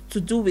wills to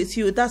do with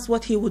you, that's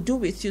what he will do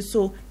with you.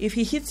 So if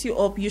he hits you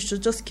up, you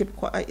should just keep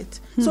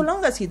quiet. So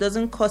long as he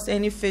doesn't cause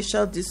any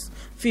facial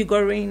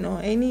disfiguring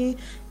or any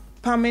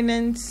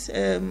permanent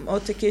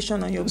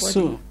altercation on your body.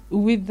 So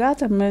with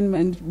that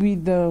amendment,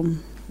 with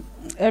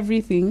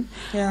everything,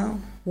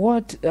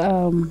 what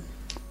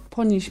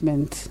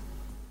punishment?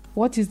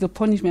 What is the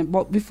punishment?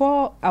 But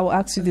before I will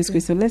ask you this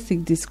question, let's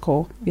take this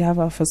call. We have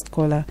our first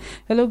caller.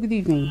 Hello, good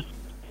evening.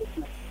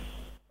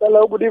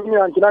 Hello, good evening,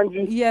 Auntie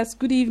Nanji. Yes,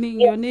 good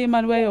evening. Your name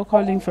and where you're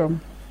calling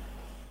from?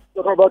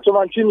 Roberto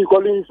Mancini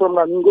calling from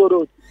Namingo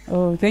Road.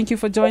 Oh, thank you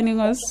for joining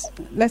us.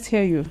 Let's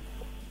hear you.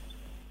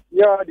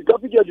 Yeah, the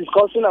topic you're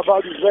discussing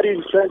about is very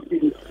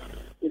interesting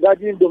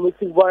regarding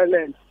domestic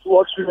violence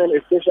towards women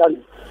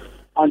especially,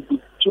 and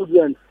to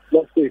children,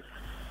 let's say.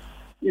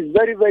 It's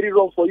very, very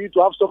wrong for you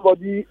to have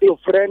somebody, a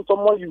friend,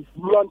 someone you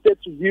wanted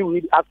to be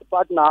with as a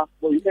partner,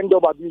 but you end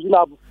up abusing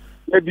her,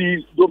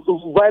 maybe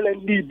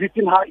violently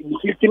beating her,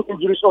 inflicting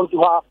injuries onto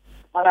her,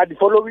 and at the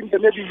following day,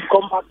 maybe you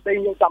come back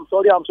saying, yes, I'm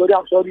sorry.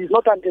 It's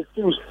not an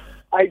excuse.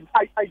 I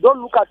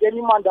don't look at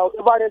any man that will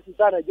ever raise his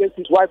hand against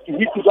his wife to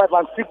hit his wife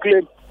and still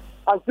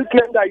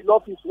claim that he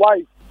loves his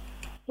wife.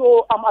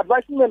 So I'm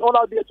advising men all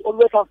out there to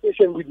always have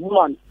patience with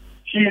women.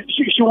 She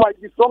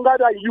might be stronger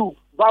than you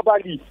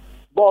verbally,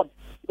 but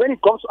when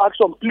it comes to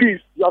action, please,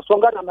 you are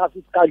stronger than her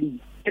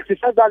physically.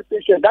 Exercise that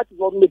patience. That is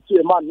what makes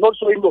you a man. Not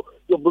showing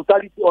your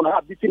brutality on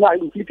her, beating her,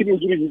 inflicting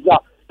injuries.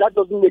 That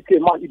doesn't make you a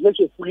man. It makes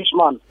you a foolish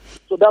man.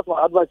 So that's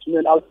my advice to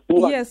men.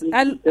 Yes,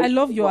 I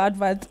love your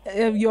advice.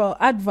 Your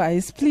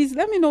advice. Please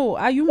let me know.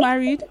 Are you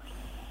married?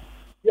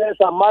 Yes,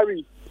 I'm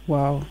married.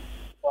 Wow.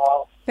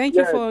 Thank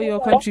you for your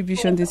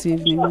contribution this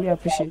evening. We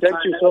appreciate it.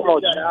 Thank you so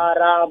much.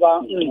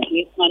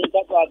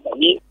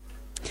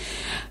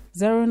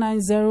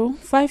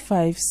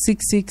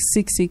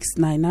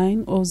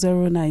 090-5566-6699 or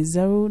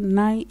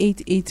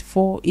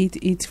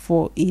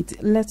 090-988-48848.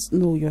 Let's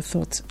know your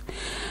thoughts.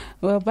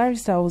 Well,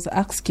 Barrister was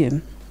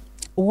asking,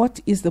 what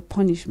is the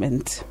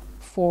punishment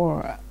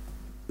for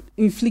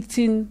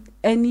inflicting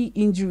any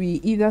injury,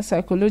 either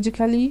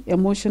psychologically,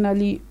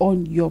 emotionally,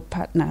 on your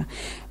partner?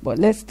 But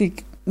let's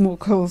take more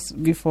calls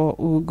before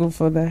we go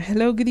further.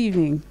 Hello, good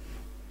evening.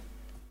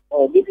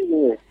 Oh, good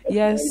evening.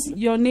 Yes,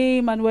 your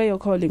name and where you're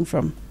calling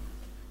from.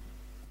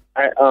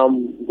 I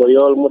am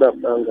Goyol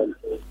Mudafanga.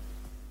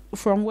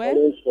 From where?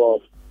 From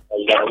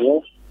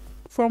Tanzania.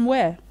 From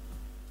where?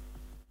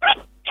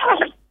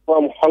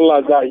 From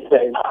Halaga.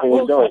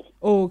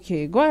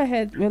 Okay, go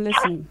ahead. We're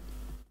listening.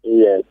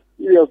 Yes.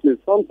 Seriously,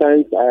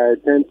 sometimes I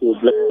tend to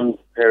blame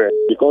parents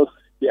because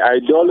the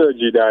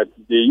ideology that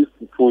they used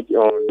to put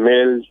on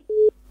male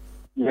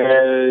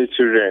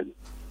children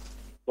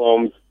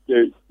from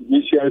the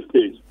initial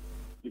stage.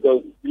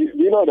 Because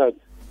you know that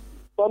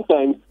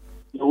sometimes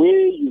the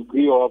way you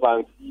grow up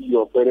and see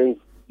your parents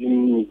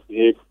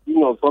misbehave,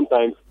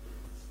 sometimes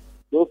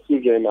those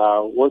children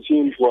are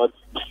watching what's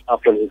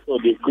happening, so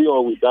they grow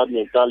up with that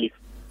mentality.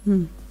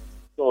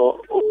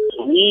 So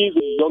we,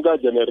 the younger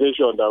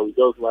generation, that we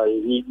just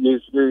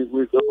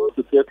we're supposed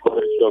to take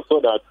correction so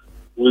that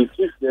we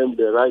teach them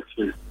the right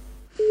thing.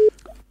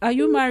 Are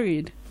you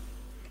married?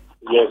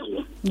 Yes.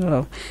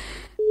 Oh,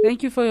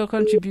 thank you for your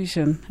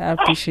contribution. I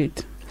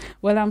appreciate.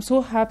 Well, I'm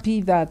so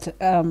happy that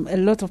a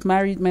lot of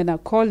married men are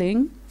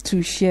calling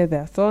to share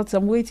their thoughts.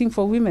 I'm waiting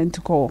for women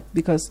to call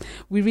because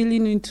we really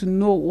need to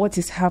know what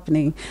is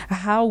happening,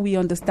 how we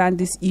understand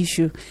this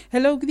issue.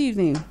 Hello, good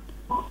evening.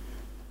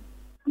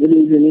 Good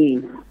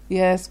evening.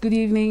 Yes, good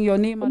evening. Your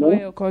name and where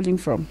you're calling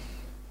from?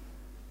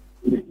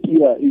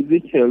 Yeah,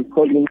 Ezekiel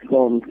calling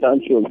from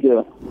Sancho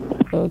here.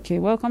 Okay,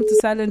 welcome to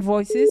Silent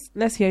Voices.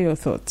 Let's hear your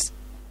thoughts.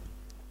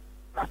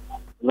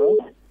 Hello?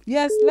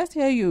 Yes, let's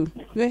hear you.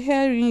 We're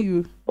hearing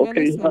you.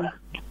 Okay.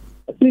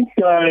 I think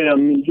I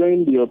am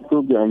enjoying your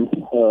program.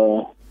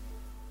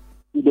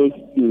 Kudos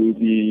to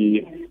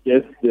the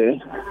guests there.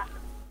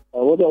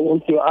 What I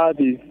want to add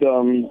is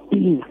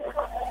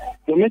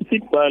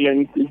domestic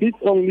violence, is it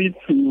only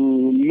to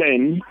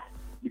men?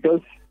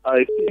 Because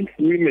I think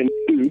women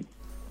too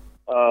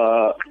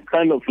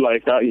kind of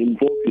like are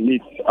involved in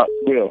it as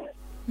well.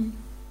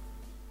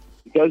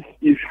 Because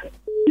if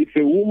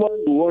a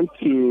woman wants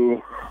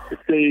to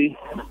say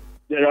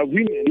there are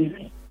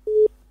women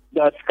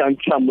that can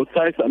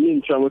traumatize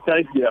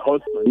their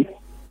husband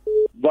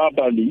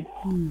verbally,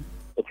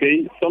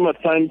 okay,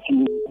 sometimes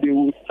they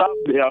will serve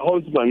their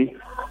husband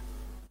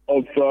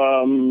of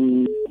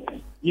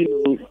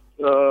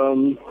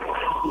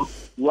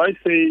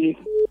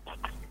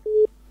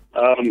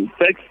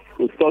sex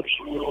or such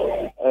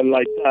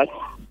like that.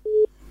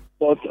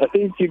 But I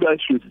think you guys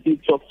should still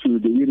talk to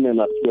the women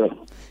as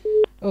well.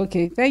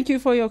 Okay, thank you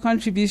for your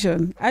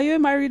contribution. Are you a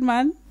married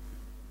man?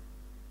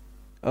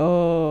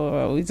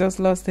 Oh, we just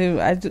lost him.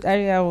 I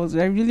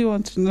really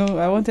want to know.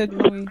 I wanted to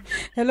know.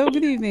 Hello,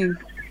 good evening.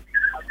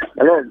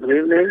 Hello, good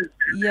evening.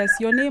 Yes,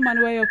 your name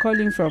and where you're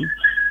calling from.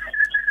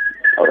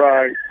 All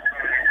right.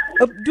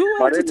 Do you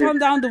want to turn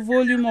down the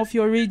volume of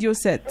your radio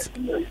set?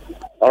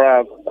 All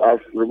right,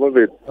 I've removed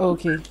it.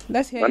 Okay,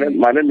 let's hear you.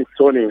 My name is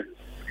Tony.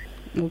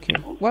 Okay,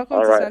 welcome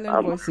to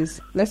Silent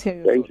Voices. Let's hear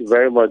you. Thank you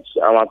very much.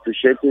 I'm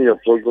appreciating your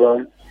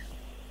program.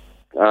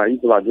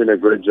 You are doing a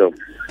great job.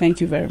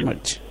 Thank you very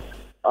much.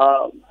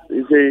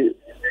 You see,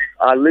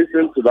 I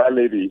listened to that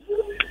lady.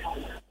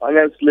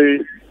 Honestly,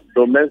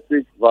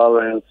 domestic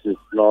violence is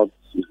not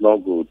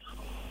good.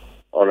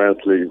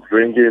 Honestly, it's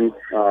bringing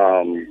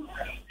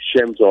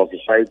shame to our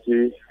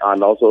society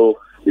and also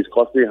it's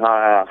causing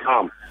her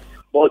harm.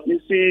 But you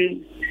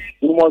see,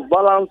 we must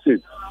balance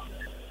it.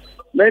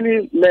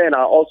 Many men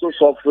are also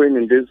suffering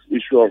in this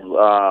issue of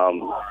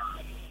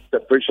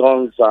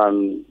separations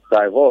and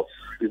divorce.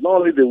 It's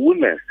not only the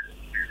women.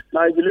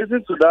 Now, if you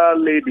listen to that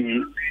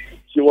lady,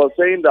 she was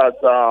saying that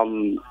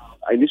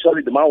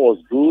initially the man was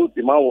good,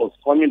 the man was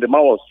coming, the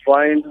man was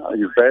trying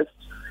his best.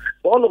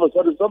 But all of a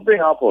sudden, something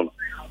happened.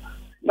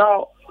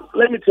 Now,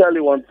 let me tell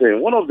you one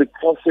thing. One of the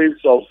causes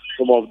of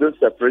some of this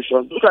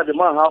separation, look at the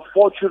man have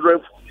 4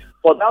 children.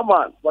 For that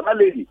man, for that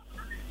lady,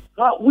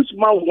 which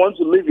man wants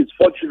to leave his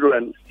 4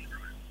 children?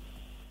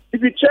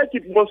 If you check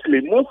it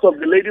mostly, most of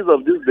the ladies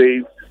of these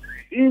days,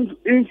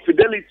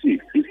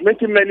 infidelity is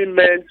making many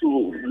men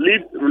to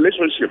leave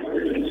relationship.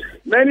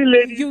 Many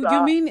ladies you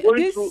mean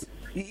this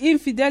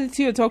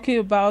infidelity you're talking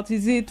about,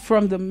 is it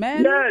from the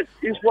men? Yes,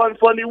 it's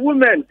from the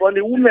women. Let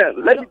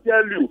me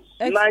tell you,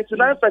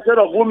 99%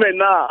 of women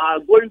now are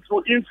going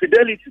through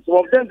infidelity. Some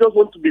of them just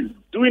want to be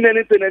doing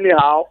anything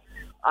anyhow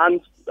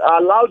and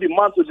allow the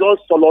man to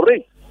just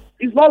tolerate.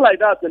 It's not like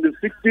that in the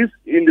 60s,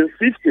 in the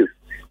 50s.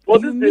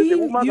 But this day, the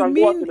woman can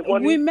go out in the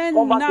morning,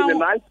 come back in the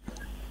night.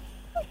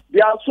 They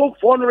are so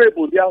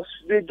vulnerable.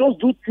 They just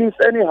do things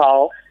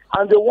anyhow,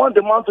 and they want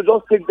the man to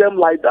just take them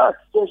like that.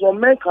 So some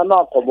men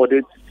cannot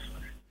accommodate.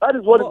 That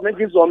is what is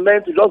making some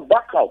men to just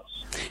back out.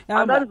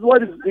 And that is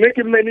what is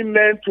making many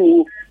men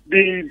to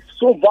be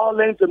so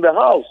violent in the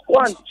house. Go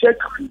and check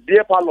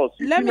beer parlors.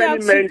 Let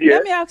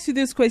me ask you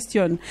this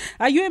question.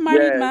 Are you a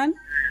married man?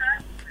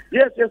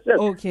 Yes.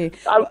 Okay.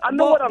 I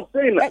know what I'm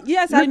saying.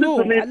 Yes, Listen I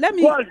know. to me. Let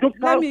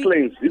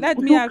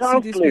me ask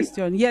you this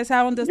question. Yes,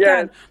 I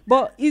understand. Yes.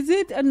 But is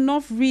it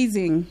enough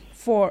reason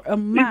for a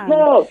man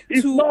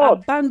to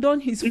abandon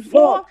his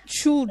 4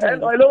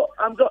 children? Hello,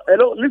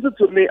 listen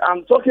to me.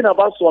 I'm talking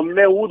about some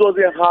men who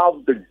doesn't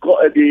have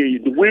the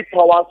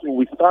willpower to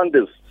withstand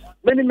this.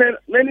 Many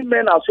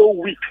men are so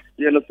weak,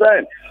 you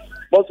understand?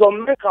 But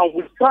some men can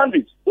withstand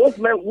it. Those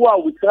men who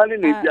are withstanding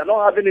it, they are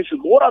not having issues.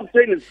 What I'm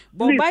saying is,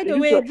 but by the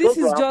way, this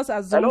is just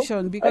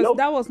assumption because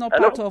that was not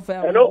part of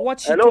what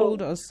she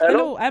told us.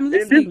 Hello, I'm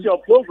listening. In this your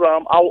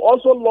program, I would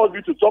also love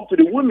you to talk to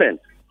the women.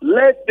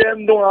 Let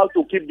them know how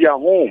to keep their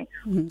home,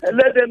 and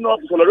let them know how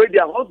to tolerate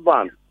their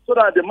husband, so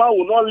that the man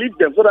will not leave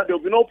them, so that there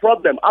will be no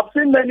problem. I've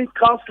seen many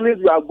counselings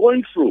we are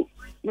going through.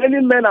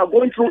 Many men are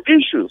going through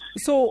issues.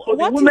 So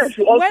what is,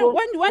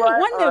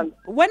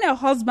 when a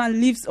husband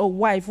leaves a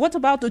wife, what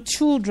about the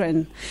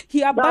children?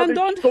 He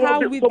abandoned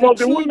her with the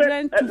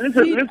children to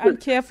feed and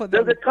care for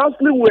them. There's a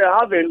counseling we're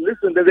having.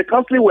 There's a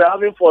counseling we're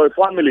having for a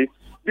family.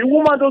 The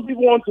woman doesn't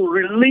even want to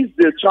release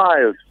the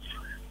child.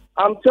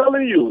 I'm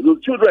telling you, the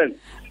children.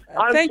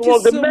 Thank you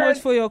so much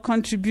for your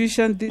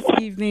contribution this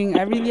evening.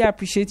 I really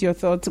appreciate your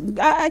thoughts.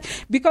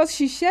 Because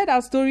she shared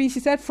our story, she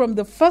said from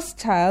the first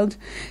child,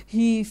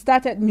 he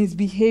started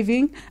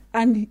misbehaving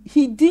and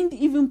he didn't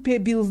even pay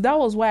bills. That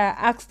was why I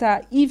asked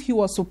her if he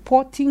was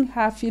supporting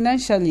her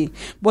financially.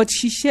 But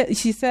she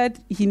said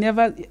he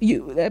never...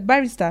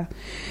 barrister.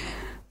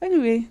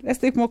 Anyway, let's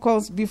take more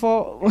calls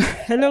before...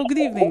 Hello, good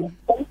evening.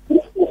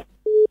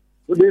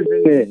 Good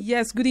evening.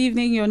 Yes, good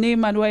evening. Your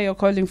name and where you're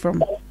calling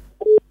from.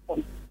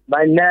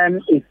 My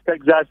name is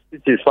Texas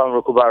City from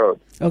Rokuba Road.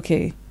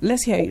 Okay,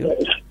 let's hear you.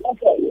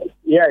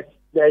 Yes,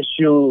 they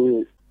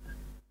should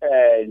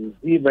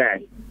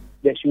women.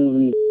 They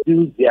should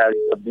reduce their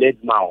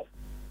blade mouth.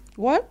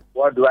 What?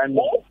 What do I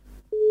mean?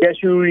 They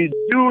should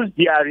reduce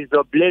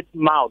their blade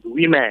mouth.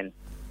 Women.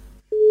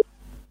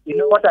 You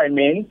know what I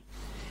mean?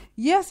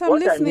 Yes, I'm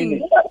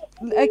listening.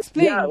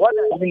 Explain. Yeah, what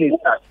I mean is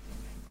that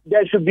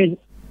they should be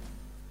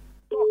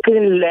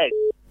talking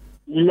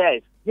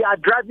less. They are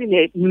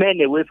driving men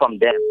away from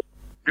them,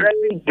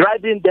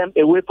 driving them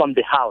away from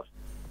the house,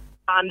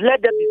 and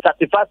let them be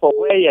satisfied for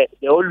where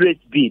they always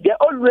be. They're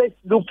always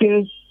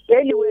looking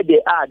anywhere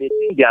they are. They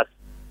think they are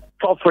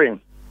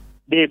suffering.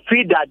 They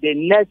feel that the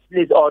next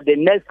place or the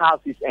next house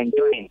is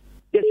enjoying.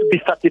 They should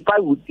be satisfied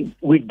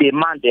with the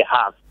man they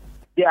have.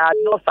 They are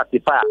not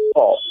satisfied at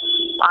all,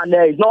 and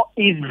it's not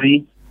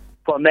easy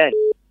for men.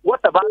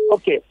 What about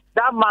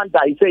that man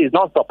that you say is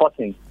not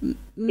supporting?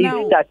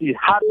 No. Is it that he's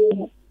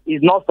having?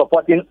 Is not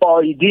supporting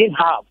or he didn't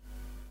have.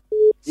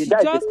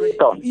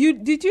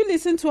 Did you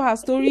listen to her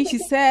story? She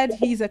said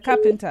he's a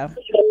carpenter.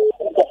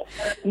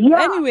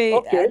 Yeah, anyway,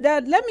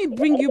 let me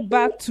bring you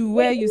back to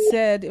where you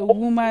said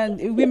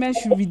women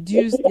should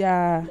reduce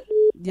their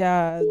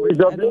I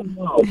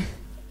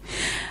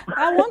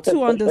want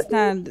to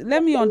understand.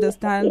 Let me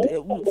understand.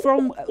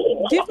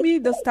 Give me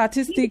the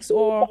statistics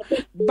or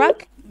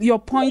back your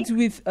point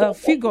with a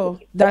figure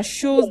that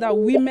shows that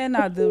women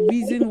are the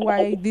reason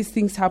why these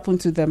things happen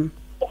to them.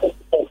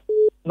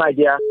 My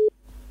dear,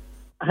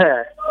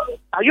 are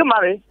you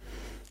married?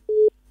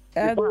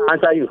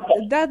 Answer you.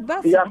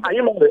 Are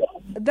you married?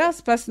 That's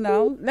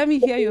personal. Let me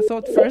hear your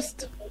thought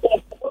first.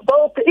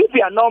 Okay, if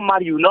you are not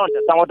married, you don't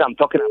understand what I'm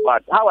talking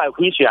about. How I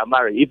wish you are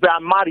married. If you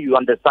are married, you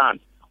understand.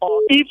 Or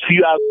if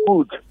you are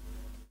good,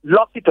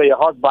 lucky to your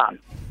husband.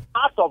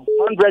 Out of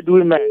 100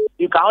 women,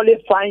 you can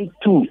only find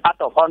 2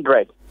 out of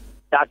 100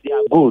 that they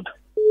are good.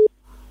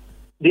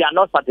 They are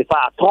not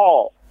satisfied at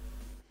all.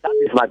 That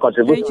is my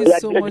contribution. Thank you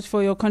so much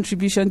for your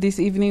contribution this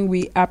evening.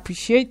 We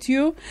appreciate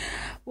you.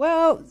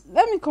 Well,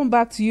 let me come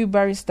back to you,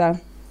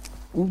 Barrister.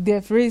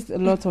 They've raised a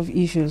lot of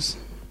issues.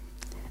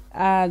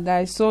 And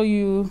I saw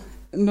you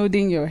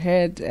nodding your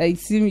head. I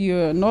assume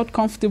you're not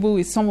comfortable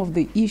with some of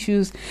the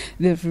issues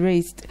they've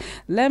raised.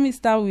 Let me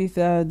start with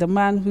the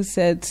man who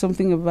said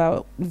something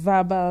about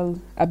verbal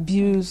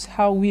abuse,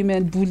 how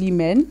women bully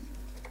men.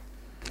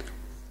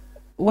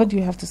 What do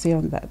you have to say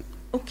on that?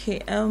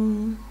 Okay,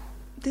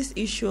 this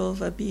issue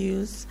of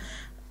abuse,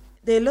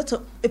 there are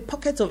a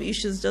pocket of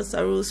issues just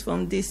arose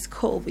from this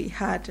call we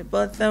had,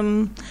 but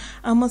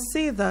I must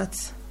say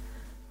that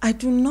I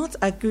do not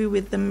agree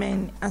with the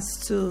men as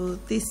to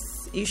this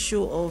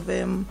issue of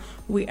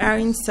we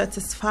aren't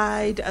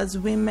satisfied as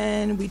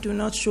women, we do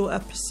not show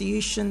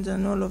appreciation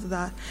and all of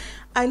that.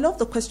 I love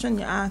the question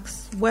you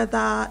asked,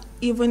 whether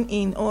even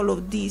in all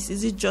of this,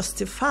 is it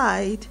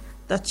justified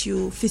that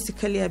you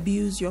physically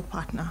abuse your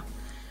partner?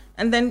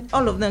 And then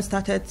all of them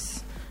started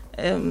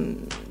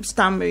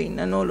stammering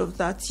and all of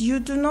that.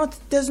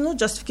 There's no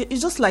justification.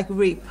 It's just like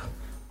rape,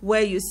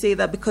 where you say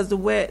that because the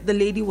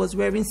lady was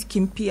wearing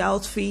skimpy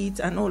outfits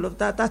and all of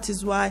that, that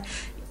is why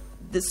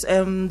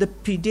the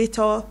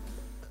predator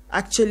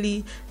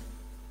actually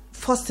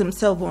forced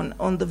himself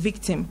on the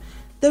victim.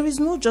 there is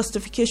no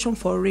justification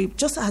for rape,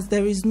 just as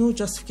there is no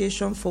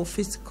justification for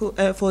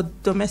for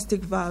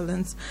domestic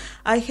violence.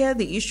 I hear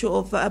the issue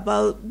of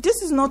about,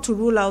 this is not to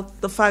rule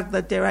out the fact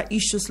that there are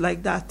issues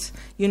like that,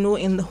 in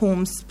the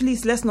homes.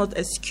 Please, let's not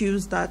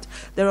excuse that.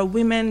 There are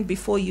women,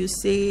 before you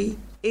say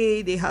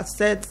A, they have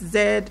said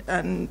Z,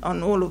 and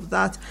on all of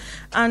that.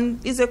 And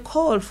it's a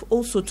call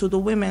also to the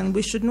women.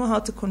 We should know how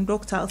to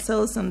conduct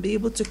ourselves and be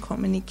able to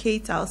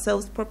communicate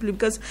ourselves properly,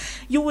 because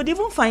you would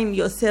even find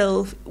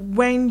yourself,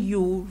 when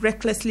you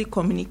recklessly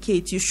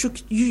communicate, you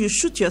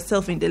shoot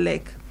yourself in the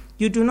leg.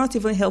 You do not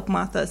even help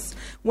matters.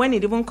 When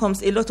it even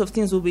comes, a lot of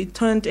things will be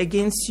turned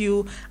against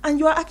you, and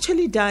you are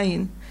actually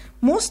dying.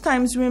 Most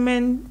times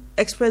women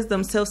express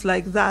themselves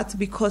like that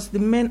because the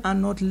men are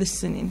not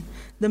listening.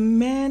 The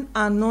men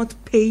are not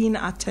paying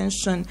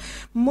attention.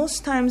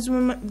 Most times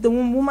the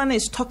woman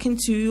is talking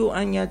to you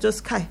and you're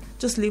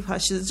just leave her.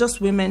 She's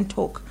just women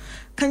talk.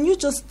 Can you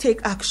just take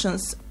action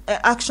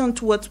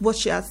towards what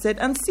she has said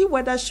and see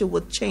whether she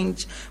would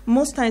change?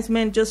 Most times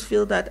men just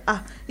feel that,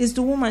 it's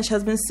the woman, she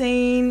has been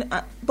saying,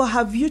 but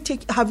have you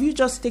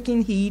just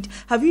taken heed?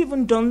 Have you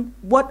even done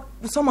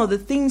some of the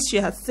things she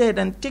has said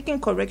and taken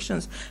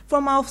corrections?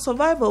 From our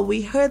survivor,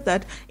 we heard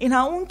that in her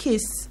own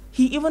case,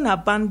 he even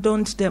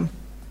abandoned them.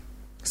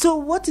 So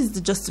what is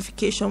the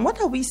justification? What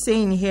are we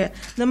saying here?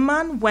 The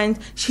man went,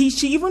 she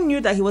even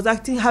knew that he was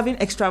having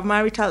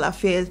extramarital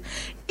affairs.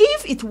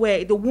 If it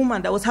were the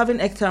woman that was having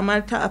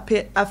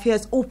extramarital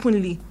affairs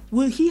openly,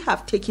 will he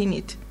have taken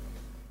it?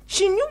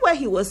 She knew where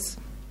he was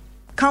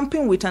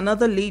camping with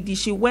another lady.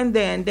 She went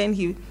there, and then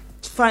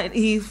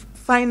he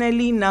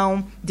finally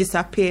now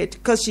disappeared,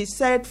 because she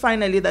said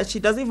finally that she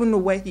doesn't even know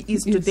where he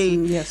is today.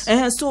 Yes.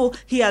 And so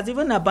he has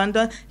even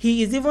abandoned.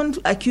 He is even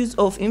accused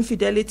of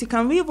infidelity.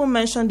 Can we even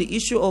mention the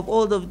issue of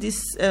all of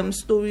this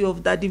story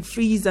of Daddy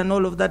Freeze and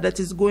all of that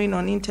is going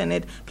on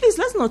internet? Please,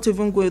 let's not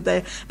even go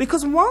there,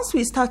 because once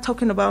we start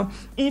talking about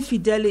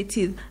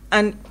infidelity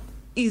and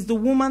is the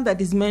woman that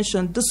is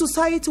mentioned, the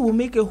society will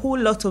make a whole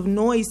lot of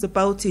noise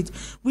about it.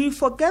 We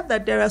forget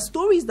that there are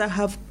stories that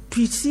have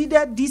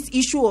preceded this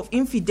issue of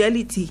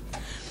infidelity.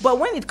 But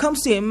when it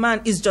comes to a man,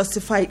 it's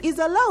justified. It's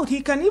allowed.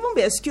 He can even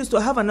be excused to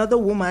have another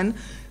woman,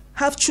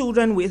 have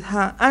children with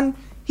her. And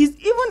he's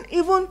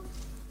even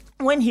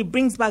when he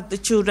brings back the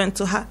children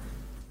to her,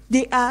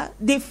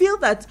 they feel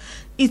that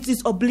it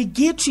is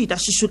obligatory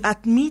that she should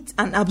admit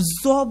and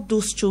absorb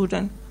those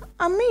children.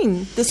 I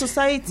mean, the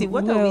society,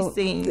 what are we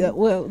saying?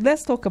 Well,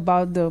 let's talk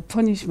about the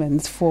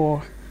punishments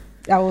for...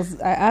 I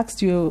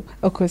asked you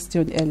a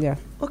question earlier.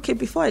 Okay,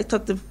 before I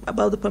talk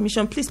about the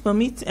punishment, please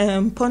permit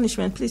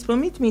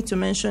me to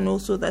mention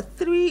also that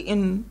 1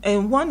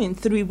 in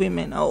 3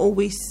 women are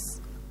always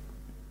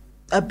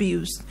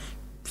abused,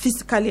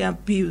 physically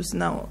abused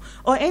now,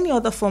 or any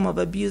other form of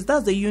abuse.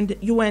 That's the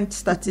UN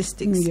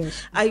statistics.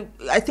 Yes. I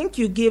think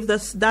you gave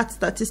us that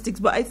statistics,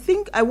 but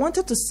I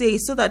wanted to say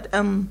so that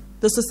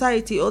the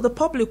society or the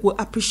public will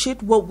appreciate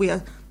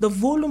the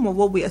volume of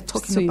what we are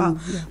talking about.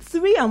 Yeah.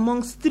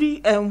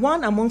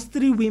 1 amongst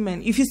 3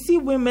 women. If you see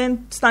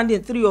women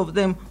standing, 3 of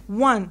them,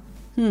 1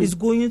 is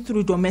going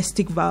through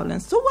domestic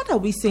violence. So what are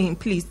we saying,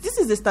 please? This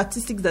is a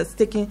statistic that's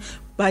taken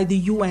by the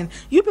UN.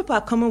 You people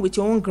are coming with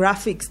your own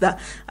graphics that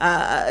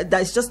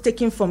is just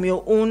taken from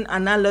your own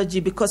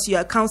analogy because you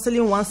are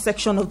counseling one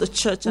section of the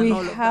church and all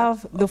of that. We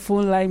have the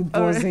phone line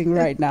buzzing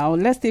right now.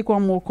 Let's take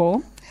one more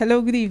call.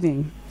 Hello, good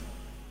evening.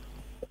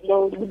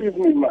 Hello, good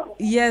evening, ma'am.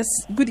 Yes,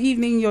 good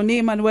evening. Your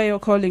name and where you're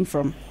calling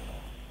from.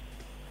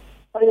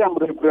 I am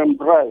Reverend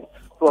Bright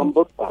from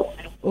Boston.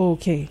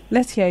 Okay,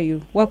 let's hear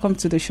you. Welcome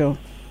to the show.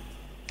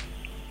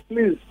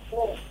 Please,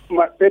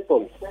 my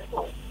people,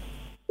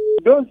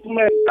 those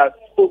men that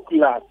spoke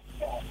last,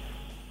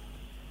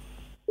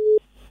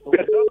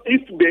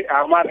 if they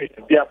are married,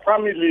 their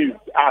families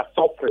are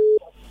suffering.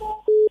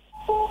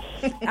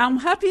 I'm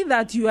happy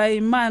that you are a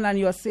man and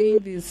you're saying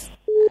this.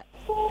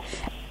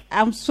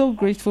 I'm so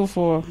grateful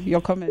for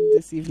your comment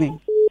this evening.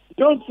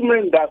 Those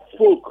men that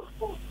spoke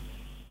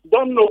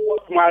don't know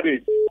what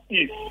marriage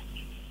is.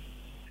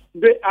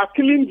 They are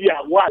killing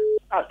their wives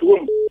at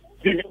home.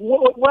 The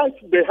wives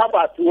they have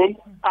at home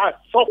are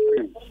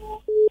suffering.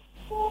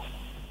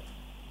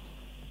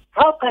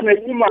 How can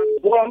a woman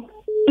born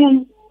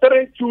 2,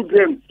 3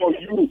 children for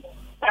you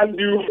and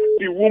you hate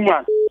the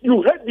woman?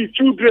 You hate the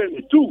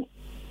children too.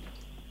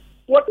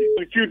 What is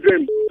the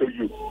children to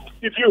you?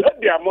 If you hate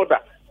their mother,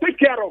 take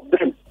care of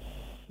them.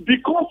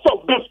 Because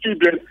of those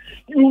children,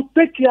 you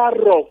take care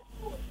of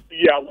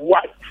your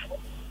wife.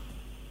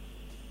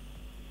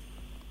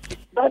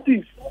 That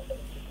is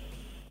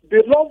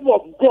the love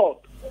of God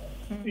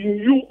in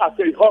you as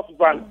a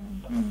husband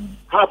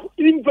have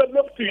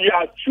enveloped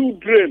your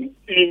children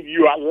in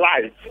your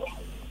life.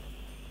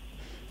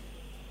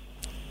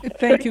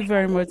 Thank you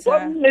very much, sir.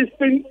 Don't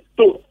listen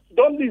to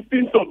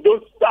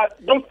those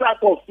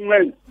type of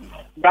men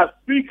that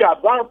speak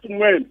about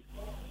men.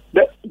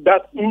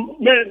 That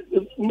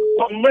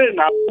men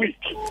are weak.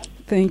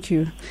 Thank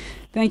you.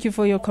 Thank you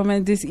for your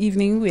comment this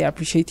evening. We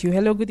appreciate you.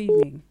 Hello, good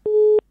evening.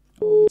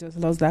 Oh, we just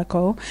lost that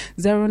call.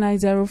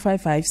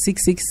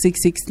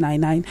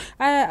 09055666699.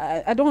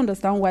 I don't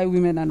understand why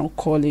women are not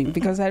calling,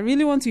 because I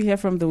really want to hear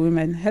from the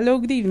women. Hello,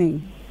 good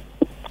evening.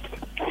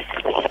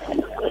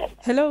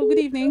 Hello, good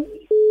evening.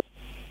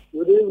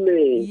 Good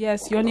evening.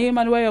 Yes, your name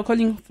and where you're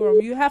calling from.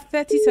 You have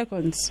 30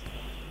 seconds.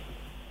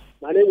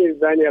 My name is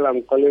Daniel.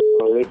 I'm calling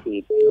from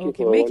Refi.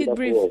 Okay, make it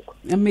brief.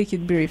 And make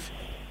it brief.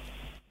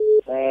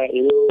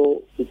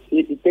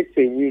 It takes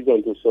a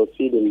wisdom to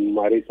succeed in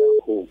marital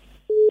home.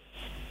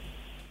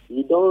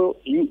 If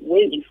you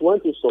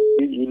want to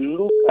succeed, you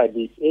look at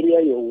the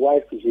area your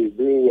wife is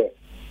doing well.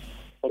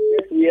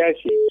 Forget where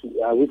she is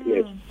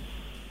weakness.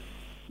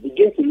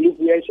 Begin to look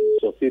where she is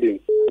succeeding,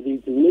 and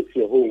it makes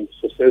your home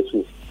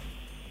successful.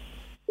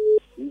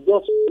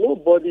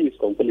 Nobody is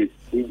complete.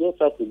 We just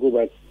have to go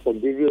back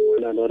forgiving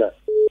one another.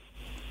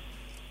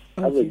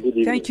 Have a good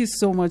evening. Thank you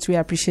so much. We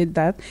appreciate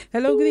that.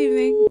 Hello, good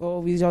evening. Oh,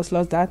 we just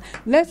lost that.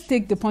 Let's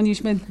take the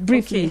punishment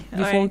briefly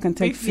before we can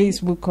take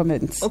Facebook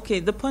comments. Okay,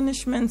 the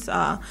punishments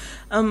are,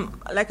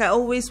 like I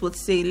always would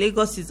say,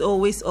 Lagos is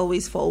always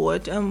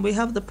forward. We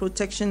have the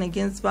Protection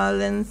Against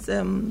Violence,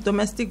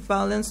 Domestic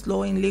Violence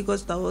law in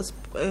Lagos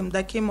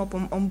that came up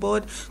on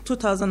board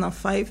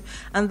 2005,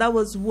 and that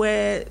was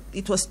where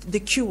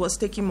the cue was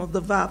taken of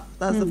the VAP,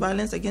 that's the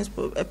Violence Against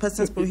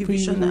Persons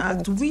Prohibition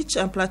Act, which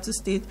Plateau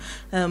State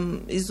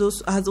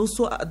has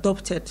also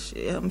adopted,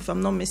 if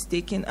I'm not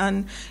mistaken,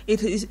 and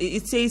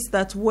it says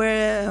that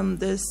where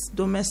there's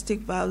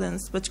domestic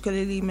violence,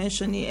 particularly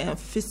mentioning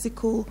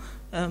physical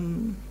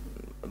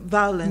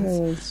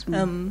violence,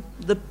 the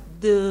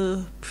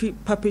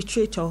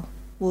perpetrator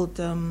would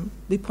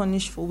be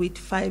punished with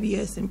 5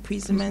 years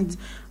imprisonment,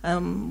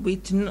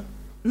 with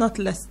not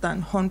less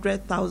than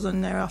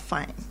 100,000 naira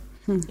fine.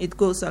 It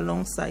goes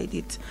alongside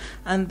it,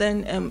 and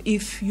then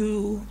if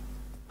you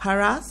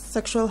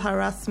sexual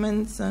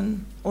harassment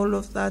and all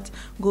of that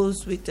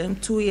goes with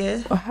 2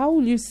 years. How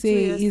will you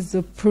say is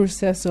the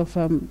process of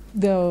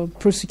the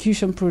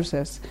prosecution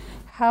process?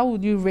 How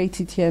would you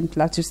rate it here in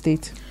Plateau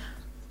State?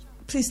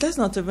 Please, let's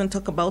not even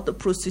talk about the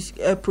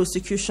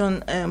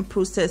prosecution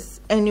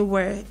process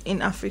anywhere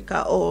in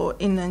Africa or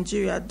in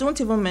Nigeria. Don't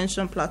even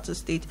mention Plateau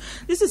State.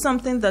 This is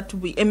something that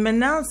a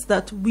menace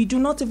that we do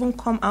not even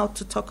come out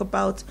to talk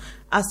about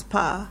as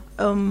per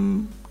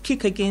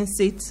kick against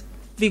it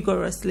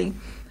vigorously.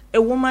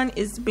 A woman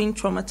is being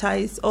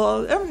traumatized,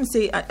 or I wouldn't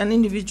say an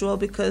individual,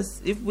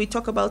 because if we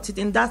talk about it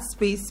in that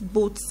space,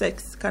 both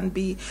sex can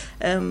be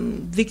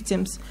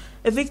victims.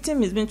 A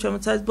victim is being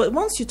traumatized, but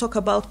once you talk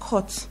about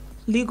court,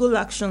 legal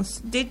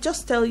actions, they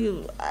just tell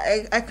you,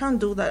 I can't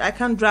do that. I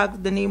can't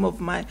drag the name of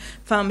my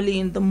family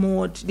in the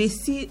mud. They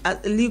see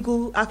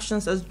legal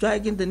actions as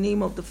dragging the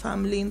name of the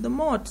family in the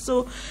mud.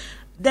 So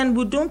then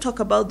we don't talk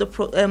about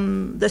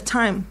the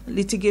time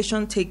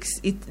litigation takes,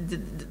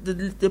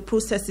 the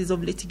processes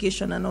of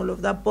litigation and all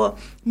of that. But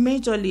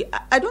majorly,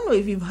 I don't know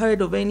if you've heard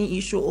of any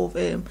issue of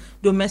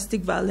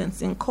domestic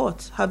violence in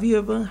court. Have you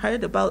ever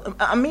heard about?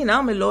 I mean,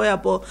 I'm a lawyer,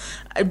 but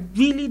I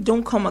really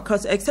don't come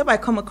across, except I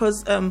come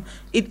across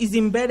it is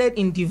embedded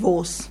in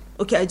divorce.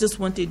 Okay, I just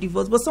want a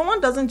divorce. But someone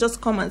doesn't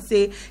just come and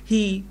say,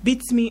 he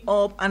beats me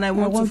up and I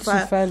want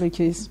to file a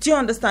case. Do you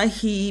understand?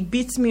 He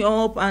beats me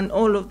up and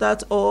all of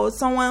that. Or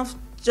someone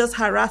just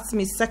harass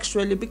me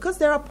sexually, because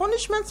there are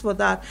punishments for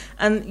that,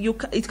 and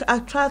it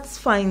attracts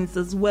fines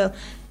as well.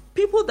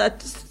 People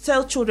that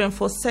sell children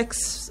for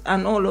sex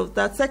and all of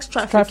that, sex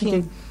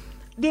trafficking.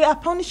 There are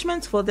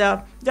punishments for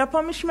that. There are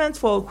punishments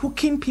for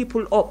hooking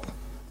people up.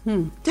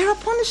 There are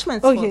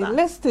punishments for that. Okay,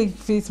 let's take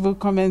Facebook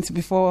comments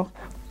before,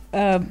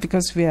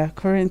 because we are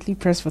currently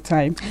pressed for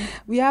time.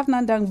 We have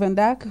Nandang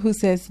Vandak, who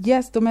says,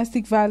 yes,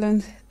 domestic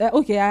violence.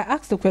 I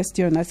asked a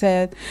question. I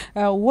said,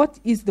 what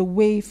is the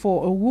way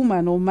for a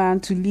woman or man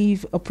to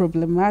leave a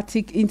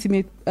problematic,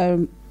 intimate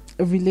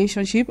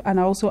relationship? And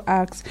I also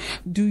asked,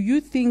 do you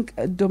think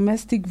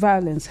domestic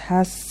violence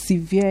has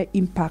severe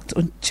impact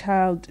on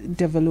child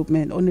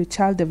development,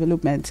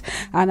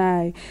 And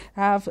I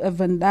have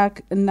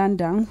Vandak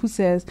Nandang, who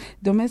says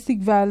domestic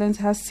violence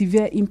has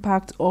severe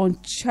impact on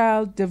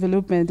child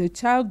development. A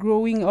child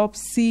growing up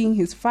seeing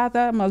his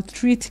father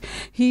maltreat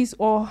his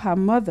or her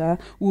mother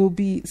will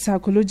be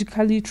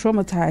psychologically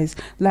traumatized,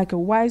 like a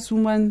wise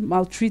woman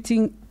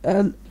maltreating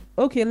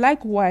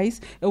likewise,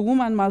 a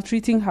woman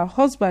maltreating her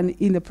husband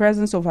in the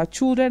presence of her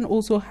children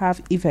also have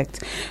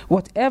effect.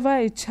 Whatever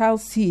a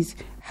child sees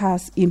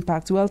has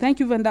impact. Well, thank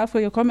you, Vandal, for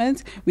your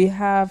comments. We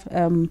have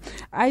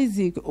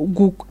Isaac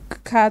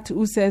Gukat,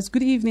 who says,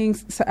 good evening,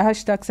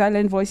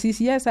 #Silent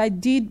Voices. Yes, I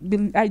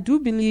do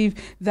believe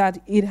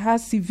that it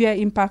has severe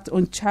impact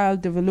on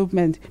child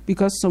development,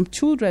 because some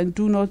children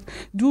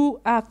do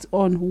act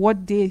on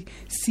what they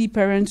see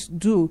parents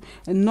do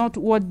and not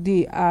what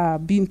they are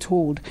being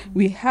told.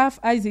 We have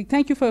Isaac.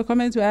 Thank you for your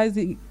comments.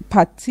 Isaac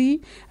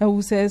Patti,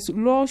 who says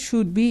law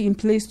should be in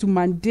place to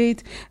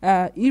mandate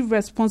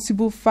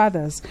irresponsible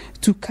fathers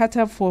to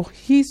cater for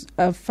his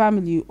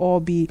family or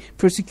be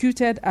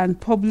prosecuted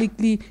and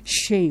publicly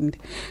shamed.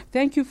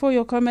 Thank you for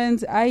your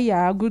comments.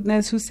 Aya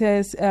Goodness, who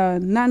says,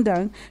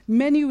 Nandang,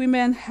 many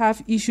women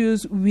have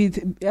issues with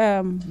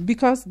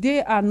because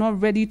they are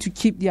not ready to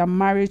keep their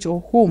marriage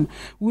or home.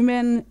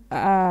 Women,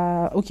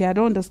 okay, I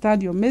don't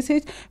understand your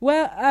message.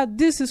 Well,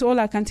 this is all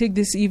I can take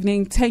this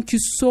evening. Thank you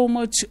so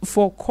much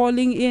for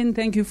calling in.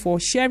 Thank you for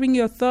sharing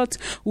your thoughts.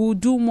 We'll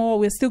do more.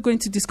 We're still going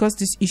to discuss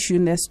this issue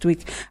next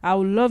week. I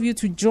would love you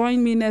to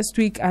join me next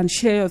week and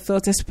share your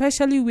thoughts,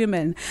 especially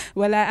women.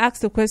 Well, I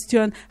asked the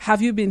question, have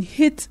you been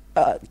hit,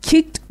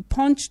 kicked,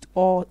 punched,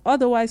 or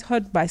otherwise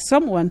hurt by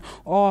someone,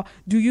 or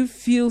do you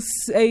feel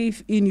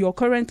safe in your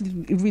current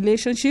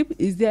relationship?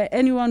 Is there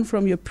anyone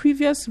from your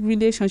previous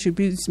relationship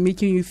who is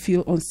making you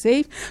feel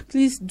unsafe?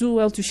 Please do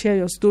well to share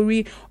your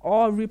story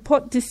or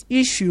report this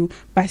issue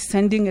by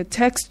sending a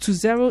text to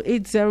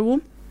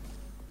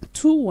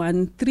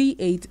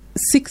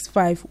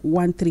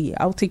 080-2138-6513.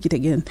 I'll take it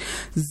again.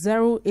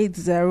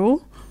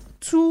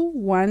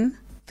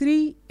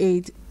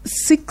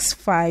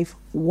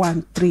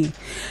 080-2138-6513.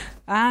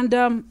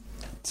 And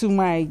to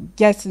my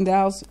guests in the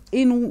house,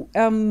 in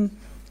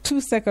 2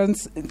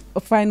 seconds, a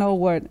final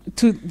word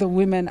to the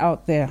women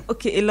out there.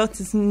 Okay, a lot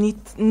is need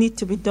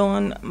to be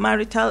done.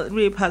 Marital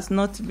rape has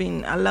not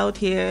been allowed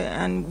here,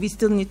 and we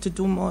still need to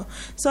do more.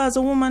 So as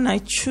a woman, I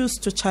choose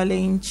to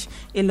challenge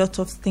a lot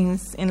of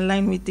things in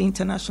line with the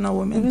International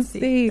Women's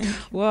Day.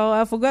 Well,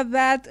 I forgot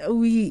that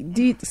we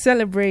did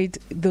celebrate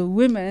the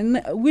women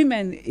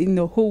in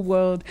the whole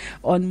world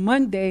on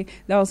Monday.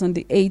 That was on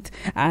the 8th,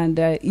 and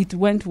it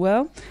went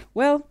well.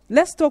 Well,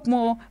 let's talk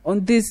more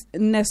on this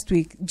next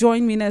week.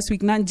 Join me next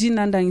week. Nanji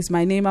Nandang is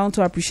my name. I want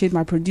to appreciate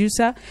my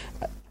producer,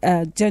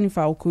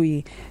 Jennifer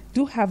Okoye.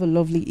 Do have a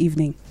lovely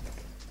evening.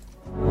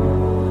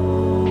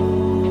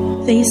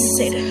 They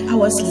said I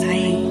was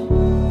lying.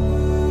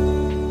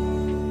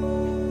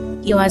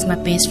 He was my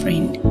best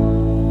friend.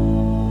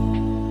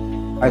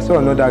 I saw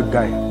another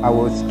guy. I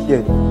was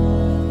scared.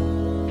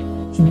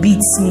 He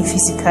beats me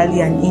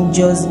physically and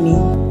injures me.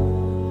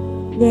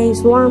 There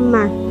is one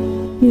man.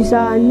 He's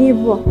our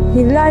neighbor.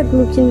 He likes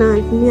looking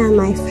at me and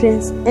my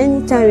friends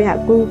anytime we are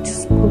going to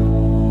school.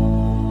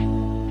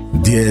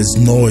 There's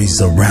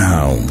noise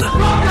around,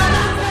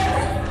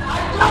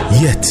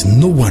 yet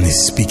no one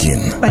is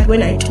speaking. But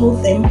when I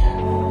told them,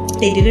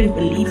 they didn't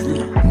believe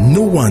me.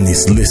 No one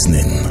is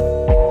listening.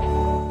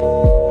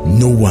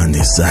 No one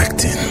is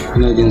acting.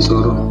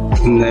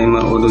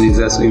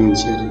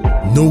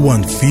 No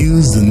one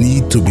feels the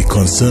need to be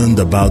concerned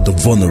about the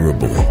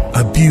vulnerable,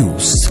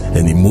 abused,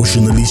 and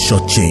emotionally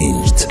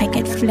shortchanged. I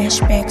get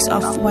flashbacks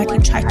of what he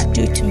tried to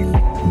do to me.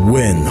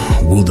 When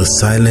will the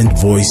silent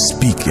voice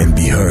speak and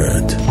be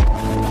heard?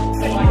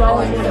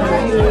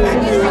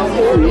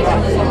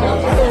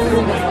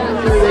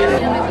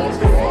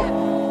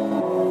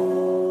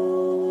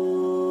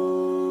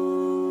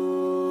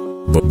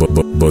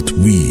 But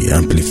we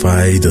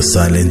amplify the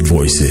silent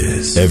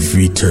voices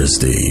every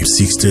Thursday,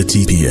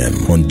 6:30 p.m.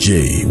 on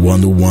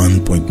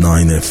J101.9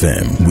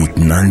 FM with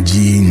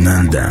Nanji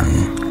Nandang.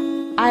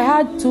 I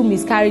had 2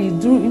 miscarriages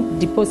during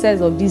the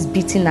process of this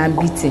beating and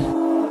beating.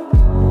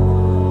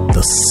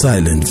 The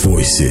silent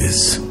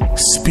voices.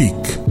 Speak,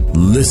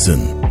 listen,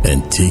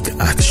 and take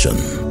action.